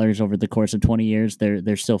 million over the course of 20 years.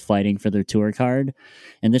 They're still fighting for their tour card.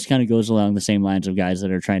 And this kind of goes along the same lines of guys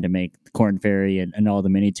that are trying to make the Corn Ferry and all the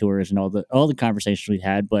mini tours and all the conversations we've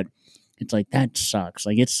had. But it's like, that sucks.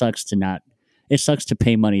 Like it sucks to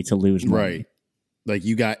pay money to lose money. Right. Like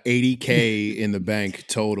you got $80K in the bank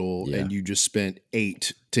total and you just spent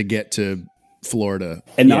 $8 to get to Florida.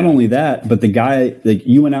 And not only that, but the guy, like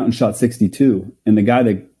you went out and shot 62 and the guy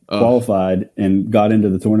that qualified and got into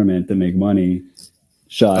the tournament to make money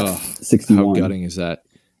shot 61. How gutting is that?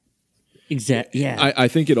 Exactly. Yeah. I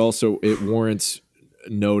think it warrants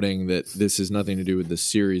noting that this has nothing to do with the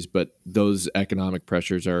series, but those economic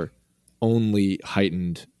pressures are only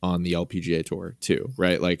heightened on the LPGA Tour too,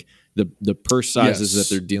 right? Like the purse sizes that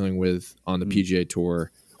they're dealing with on the PGA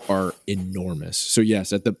Tour are enormous. So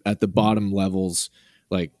yes, at the bottom levels,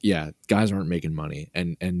 like, yeah, guys aren't making money,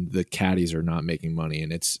 and the caddies are not making money,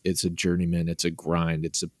 and it's a journeyman, it's a grind,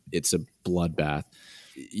 it's a bloodbath.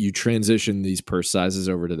 You transition these purse sizes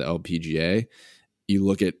over to the LPGA, you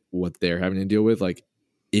look at what they're having to deal with. Like,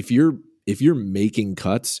 if you're making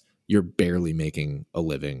cuts, you're barely making a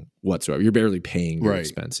living whatsoever. You're barely paying your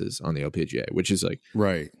expenses on the LPGA, which is like,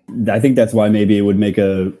 I think that's why maybe it would make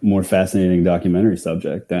a more fascinating documentary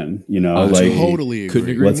subject then, like, totally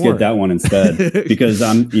agree. Let's get that one instead, because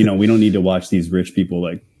we don't need to watch these rich people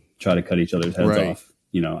like try to cut each other's heads off.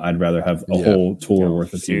 I'd rather have a whole tour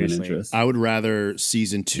worth of human interest. I would rather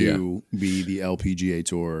season 2 be the LPGA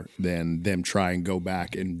Tour than them try and go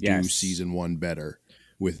back and do season 1 better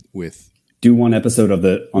with do one episode of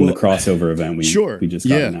the crossover event we just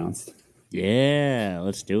got announced. Yeah,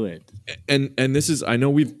 let's do it. And this is, I know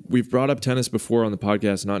we've brought up tennis before on the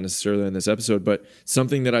podcast, not necessarily in this episode, but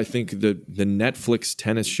something that I think the Netflix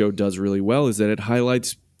tennis show does really well is that it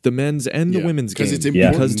highlights the men's and the women's game,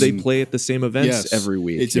 because they play at the same events every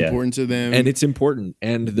week. It's important to them, and it's important,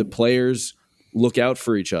 and the players look out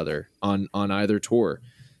for each other on either tour.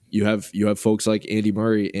 You have folks like Andy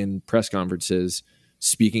Murray in press conferences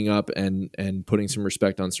speaking up and putting some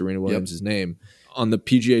respect on Serena Williams' name. On the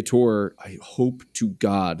PGA Tour, I hope to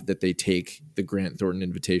God that they take the Grant Thornton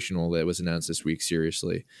Invitational that was announced this week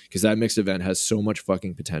seriously, because that mixed event has so much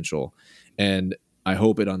fucking potential, and I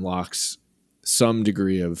hope it unlocks some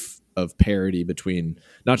degree of parity between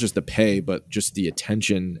not just the pay, but just the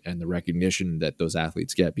attention and the recognition that those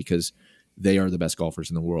athletes get, because they are the best golfers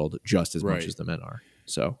in the world just as much as the men are.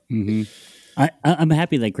 So I'm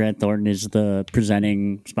happy that Grant Thornton is the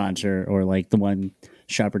presenting sponsor, or like the one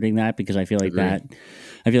shepherding that, because I feel like that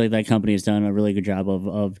company has done a really good job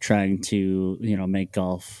of trying to make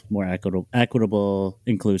golf more equitable,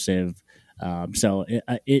 inclusive. So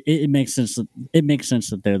it makes sense. It makes sense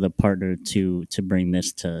that they're the partner to bring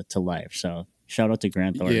this to life. So shout out to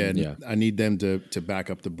Grant Thornton. Yeah, I need them to back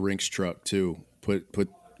up the Brinks truck too.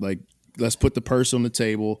 Let's put the purse on the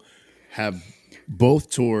table. Have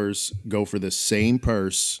both tours go for the same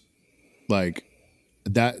purse. Like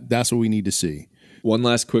that. That's what we need to see. One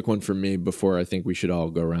last quick one from me before I think we should all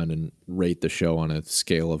go around and rate the show on a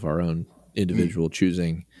scale of our own individual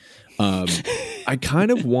choosing. I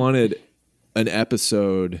kind of wanted an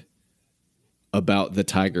episode about the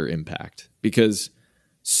Tiger impact, because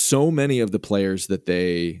so many of the players that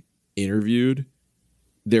they interviewed,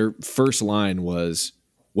 their first line was,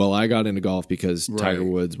 well, I got into golf because Tiger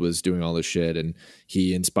Woods was doing all this shit, and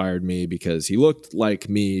he inspired me because he looked like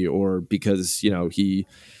me, or because, he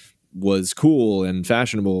was cool and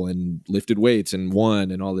fashionable and lifted weights and won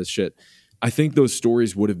and all this shit. I think those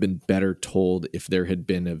stories would have been better told if there had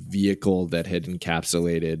been a vehicle that had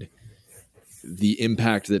encapsulated the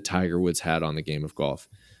impact that Tiger Woods had on the game of golf.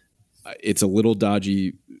 It's a little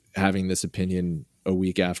dodgy having this opinion a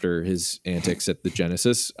week after his antics at the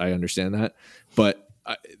Genesis. I understand that, but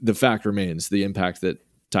the fact remains, the impact that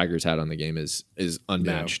Tiger's had on the game is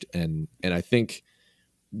unmatched. Yeah. And I think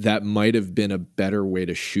that might have been a better way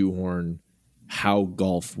to shoehorn how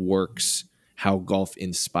golf works, how golf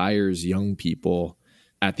inspires young people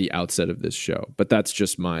at the outset of this show. But that's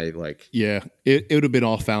just my it would have been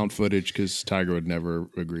all found footage, because Tiger would never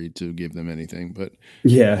agree to give them anything. But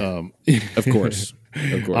of course.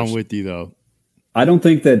 I'm with you though. I don't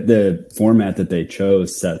think that the format that they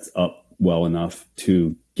chose sets up well enough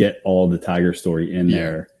to get all the Tiger story in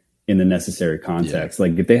there in the necessary context.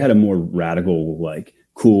 Like if they had a more radical, like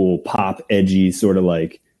cool, pop, edgy sort of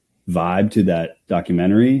like vibe to that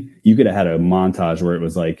documentary, you could have had a montage where it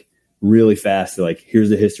was like really fast, like here's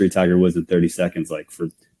the history of Tiger Woods in 30 seconds. Like for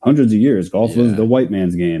hundreds of years, golf was the white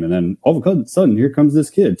man's game, and then all of a sudden, here comes this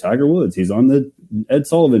kid, Tiger Woods. He's on the Ed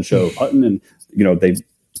Sullivan Show, putting, and they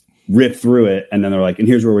rip through it, and then they're like, and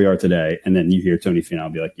here's where we are today. And then you hear Tony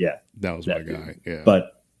Finau be like, "Yeah, that was my guy." Yeah,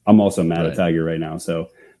 but I'm also mad at Tiger right now, so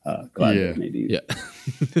glad that maybe. Yeah,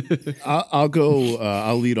 I'll go.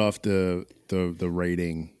 I'll lead off the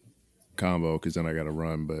rating combo, because then I got to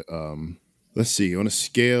run, but. Let's see, on a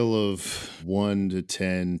scale of 1 to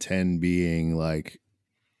 10, 10 being like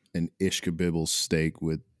an Ishkabibble steak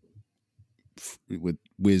with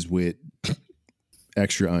whiz wit,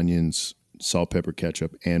 extra onions, salt, pepper,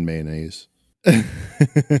 ketchup, and mayonnaise. I'm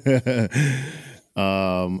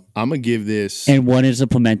going to give this... And 1 is a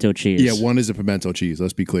pimento cheese. Yeah, 1 is a pimento cheese,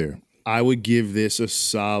 let's be clear. I would give this a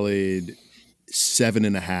solid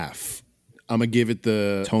 7.5. I'm going to give it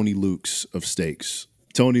the Tony Lukes of steaks.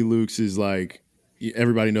 Tony Lukes is like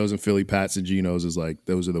everybody knows in Philly, Pats and Geno's is like,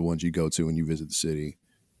 those are the ones you go to when you visit the city.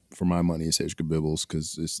 For my money, it's Hitchcock Bibbles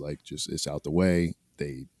because it's like it's out the way.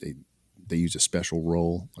 They use a special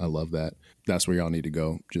roll. I love that. That's where y'all need to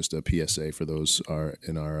go. Just a PSA for those are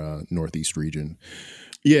in our Northeast region.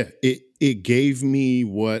 Yeah, it gave me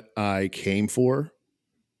what I came for.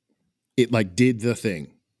 It like did the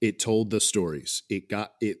thing. It told the stories. It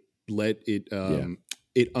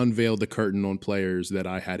unveiled the curtain on players that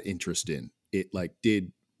I had interest in. It like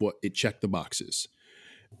did what it checked the boxes.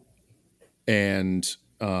 And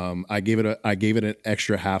I gave it an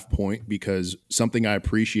extra half point because something I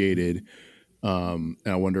appreciated, and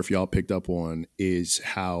I wonder if y'all picked up on, is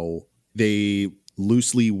how they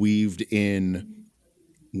loosely weaved in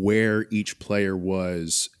where each player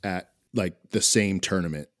was at like the same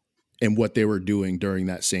tournament and what they were doing during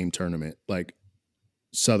that same tournament. Like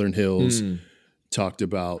Southern Hills talked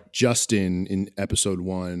about Justin in episode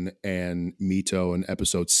 1 and Mito in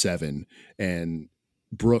episode 7 and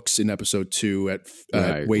Brooks in episode 2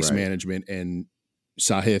 at Waste Management and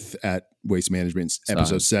Sahith at Waste Management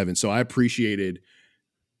episode 7. So I appreciated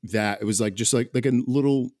that. It was like just like a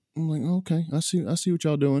little. I'm like, okay, I see what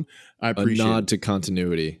y'all doing. I appreciate a nod to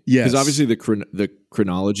continuity. Yes, because obviously the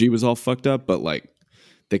chronology was all fucked up, but like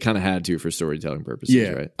they kind of had to for storytelling purposes. Yeah,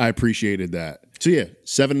 right? I appreciated that. So yeah,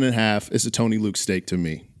 7.5 is a Tony Luke steak to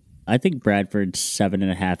me. I think Bradford's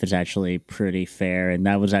 7.5 is actually pretty fair, and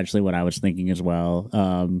that was actually what I was thinking as well.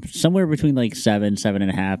 Somewhere between like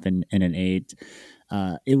 7.5, and an 8.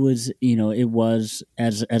 It was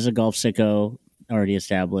as a golf sicko already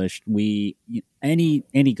established.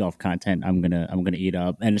 Any golf content I'm gonna eat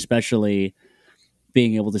up, and especially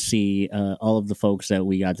being able to see all of the folks that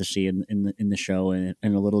we got to see in the show and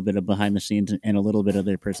a little bit of behind the scenes and a little bit of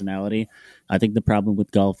their personality. I think the problem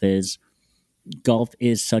with golf is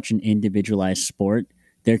such an individualized sport.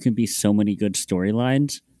 There can be so many good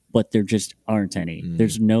storylines, but there just aren't any.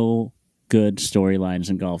 There's no good storylines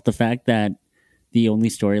in golf. The fact that the only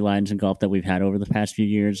storylines in golf that we've had over the past few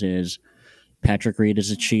years is Patrick Reed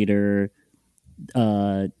is a cheater,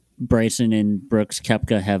 Bryson and Brooks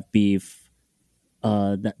Koepka have beef.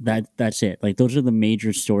 That's it. Like those are the major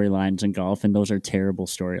storylines in golf, and those are terrible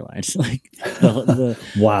storylines. Like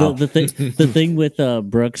wow. The thing with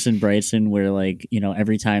Brooks and Bryson, where like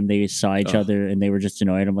every time they saw each other and they were just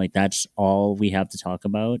annoyed, I'm like, that's all we have to talk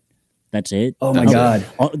about. That's it. Oh my god.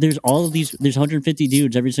 There's all of these. There's 150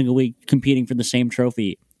 dudes every single week competing for the same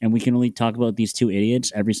trophy, and we can only talk about these 2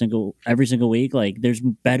 idiots every single week. Like there's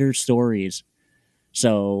better stories.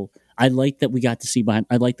 So I like that we got to see behind.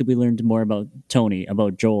 I like that we learned more about Tony,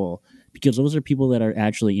 about Joel, because those are people that are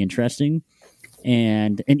actually interesting,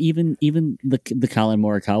 and even the Colin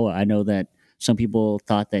Morikawa. I know that some people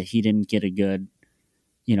thought that he didn't get a good,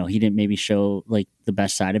 he didn't maybe show like the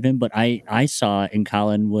best side of him, but I saw in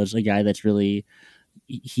Colin was a guy that's really,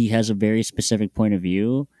 he has a very specific point of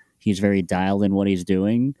view. He's very dialed in what he's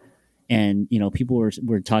doing, and people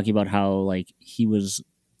were talking about how like he was,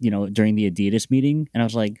 during the Adidas meeting, and I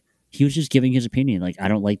was like, he was just giving his opinion. Like, I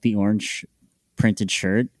don't like the orange printed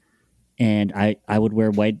shirt, and I would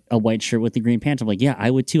wear a white shirt with the green pants. I'm like, yeah, I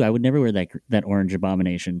would too. I would never wear that orange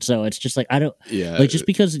abomination. So it's just like, I don't like just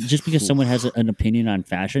because someone has an opinion on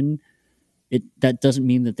fashion, that doesn't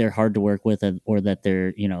mean that they're hard to work with or that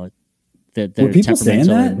they're that they're were people saying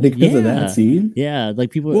that because of that scene? Yeah,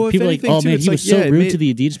 like people like, oh man, he was so rude to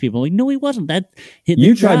the Adidas people. I'm like, no, he wasn't.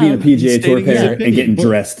 You tried being a PGA Tour player and getting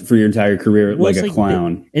dressed for your entire career like a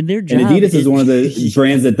clown. And their job, and Adidas is one of the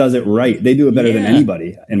brands that does it right. They do it better than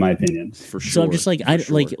anybody, in my opinion. For sure. So I'm just like,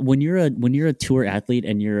 like when you're a tour athlete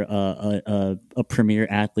and you're a premier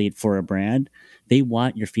athlete for a brand, they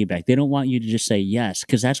want your feedback. They don't want you to just say yes,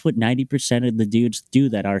 because that's what 90% of the dudes do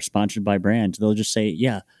that are sponsored by brands. They'll just say,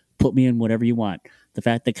 yeah, put me in whatever you want. The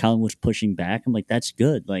fact that Colin was pushing back, I'm like, that's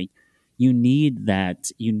good. Like, you need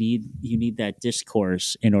that. You need that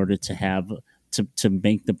discourse in order to have to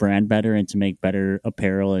make the brand better and to make better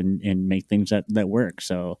apparel and make things that work.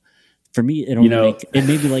 So for me, it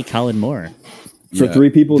made me like Colin more. For three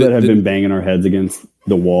people that have been banging our heads against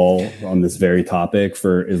the wall on this very topic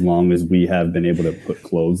for as long as we have been able to put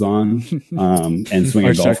clothes on and swing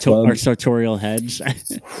a golf club. Our sartorial heads.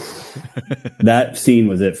 That scene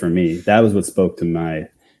was it for me. That was what spoke to my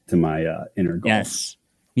inner golf. Yes,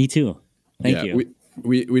 me too. Thank you.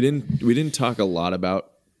 We didn't talk a lot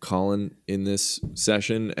about Colin in this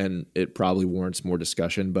session, and it probably warrants more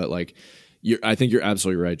discussion. But like, I think you're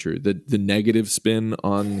absolutely right, Drew. The negative spin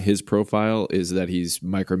on his profile is that he's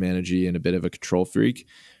micromanagey and a bit of a control freak.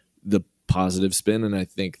 The positive spin, and I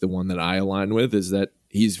think the one that I align with, is that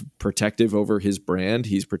he's protective over his brand.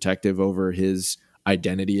 He's protective over his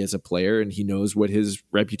identity as a player, and he knows what his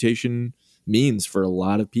reputation means for a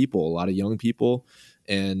lot of people, a lot of young people,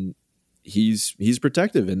 and he's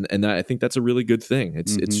protective, and I think that's a really good thing.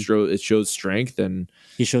 It shows strength, and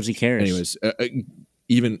he shows he cares. Anyways,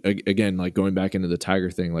 even again, like going back into the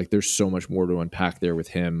Tiger thing, like there's so much more to unpack there with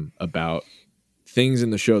him about things in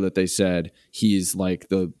the show that they said he's like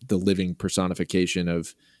the living personification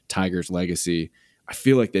of Tiger's legacy. I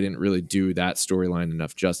feel like they didn't really do that storyline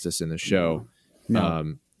enough justice in the show.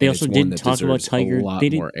 No. They also didn't talk about Tiger.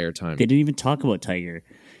 More airtime. They didn't even talk about Tiger.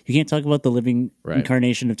 You can't talk about the living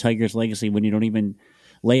incarnation of Tiger's legacy when you don't even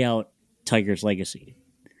lay out Tiger's legacy.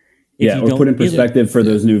 Or put in perspective for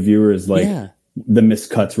those new viewers, like the missed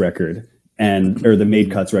cuts record or the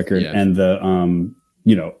made cuts record and the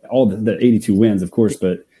all the 82 wins, of course,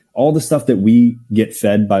 but all the stuff that we get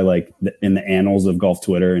fed by like in the annals of golf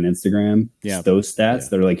Twitter and Instagram, those stats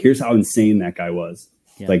that are like, here's how insane that guy was.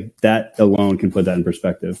 Yeah. Like that alone can put that in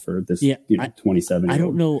perspective for this 27. I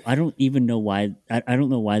don't know. I don't even know why. I don't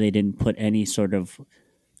know why they didn't put any sort of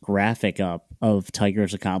graphic up of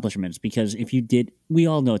Tiger's accomplishments, because if you did, we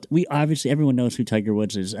all know, everyone knows who Tiger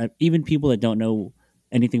Woods is. Even people that don't know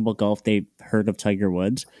anything about golf, they've heard of Tiger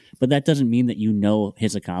Woods, but that doesn't mean that you know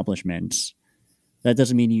his accomplishments. That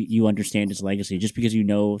doesn't mean you understand his legacy. Just because you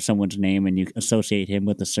know someone's name and you associate him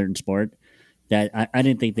with a certain sport, that I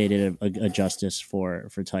didn't think they did a justice for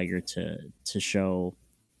Tiger to show.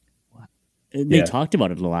 They talked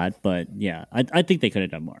about it a lot, but I think they could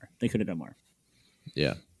have done more.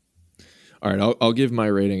 Yeah. All right, I'll give my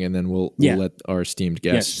rating, and then we'll let our esteemed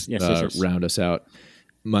guests round us out.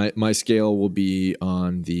 My scale will be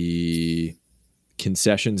on the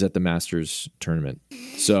concessions at the Masters tournament.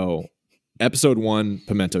 So, episode 1,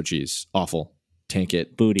 pimento cheese, awful. Tank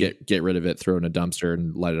it, booty. Get rid of it, throw it in a dumpster,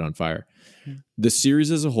 and light it on fire. The series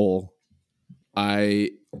as a whole, I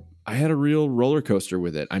had a real roller coaster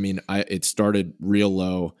with it. I mean, it started real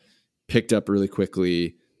low, picked up really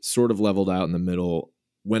quickly, sort of leveled out in the middle,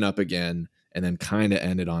 went up again, and then kind of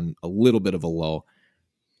ended on a little bit of a low.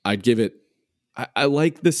 I'd give it, I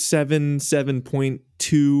like the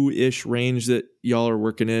 7.2-ish range that y'all are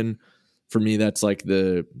working in. For me, that's like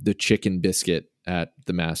the chicken biscuit at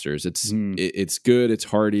the Masters. It's good, it's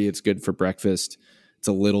hearty, it's good for breakfast. It's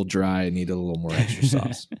a little dry, I need a little more extra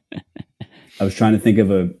sauce. I was trying to think of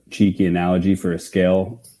a cheeky analogy for a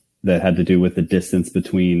scale that had to do with the distance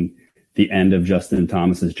between the end of Justin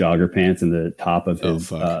Thomas's jogger pants and the top of his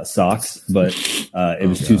socks, but it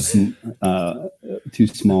was too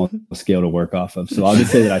small a scale to work off of. So I'll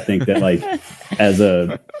just say that I think that, like, as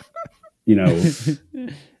a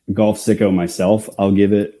golf sicko myself, I'll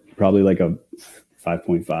give it probably like a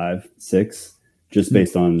 5.5, 6, just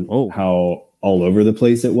based on how all over the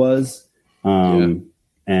place it was. And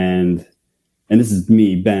this is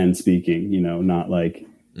me, Ben, speaking, not like,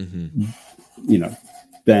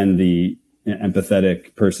 Ben, the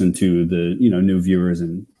empathetic person to the, new viewers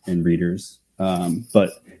and readers.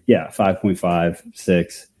 But 5.5,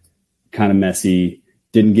 6, kind of messy,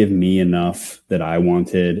 didn't give me enough that I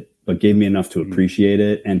wanted, but gave me enough to appreciate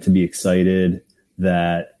it and to be excited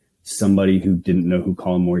that somebody who didn't know who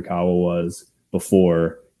Colin Morikawa was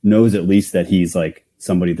before knows at least that he's like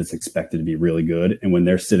somebody that's expected to be really good. And when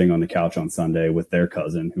they're sitting on the couch on Sunday with their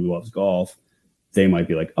cousin who loves golf, they might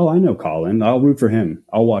be like, oh, I know Colin. I'll root for him.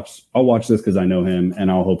 I'll watch this because I know him,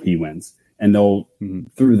 and I'll hope he wins. And they'll,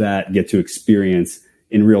 through that, get to experience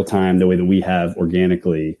in real time the way that we have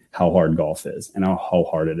organically how hard golf is and how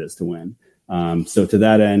hard it is to win. So to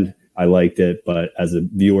that end, I liked it. But as a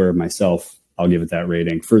viewer myself, I'll give it that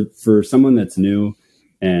rating. For someone that's new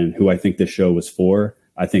and who I think this show was for,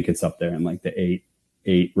 I think it's up there in like the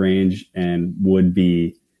 8 range, and would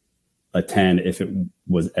be a 10 if it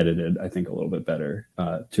was edited, I think, a little bit better,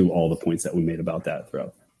 to all the points that we made about that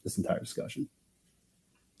throughout this entire discussion.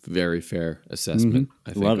 Very fair assessment,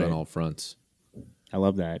 I think, on all fronts. I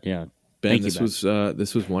love that. Yeah. Ben, this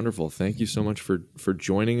was wonderful. Thank you so much for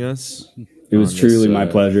joining us. It was truly my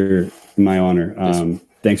pleasure, my honor.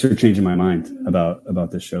 Thanks for changing my mind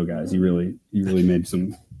about this show, guys. You really made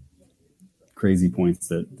some crazy points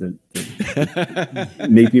that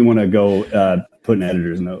make me want to go put an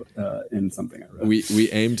editor's note in something I wrote.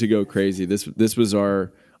 We aim to go crazy. This was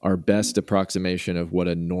our best approximation of what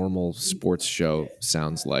a normal sports show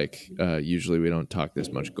sounds like. Usually we don't talk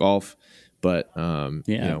this much golf, but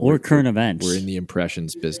or current events. We're in the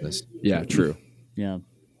impressions business. Yeah, true. Yeah,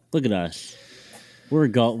 look at us. We're a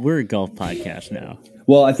golf podcast now.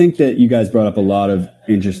 Well, I think that you guys brought up a lot of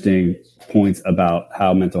interesting points about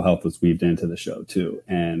how mental health was weaved into the show too,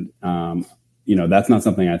 and that's not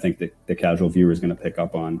something I think that the casual viewer is going to pick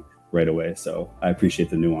up on right away. So I appreciate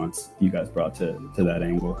the nuance you guys brought to that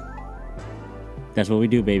angle. That's what we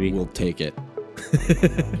do, baby. We'll take it.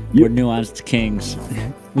 We're nuanced kings.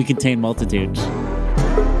 We contain multitudes.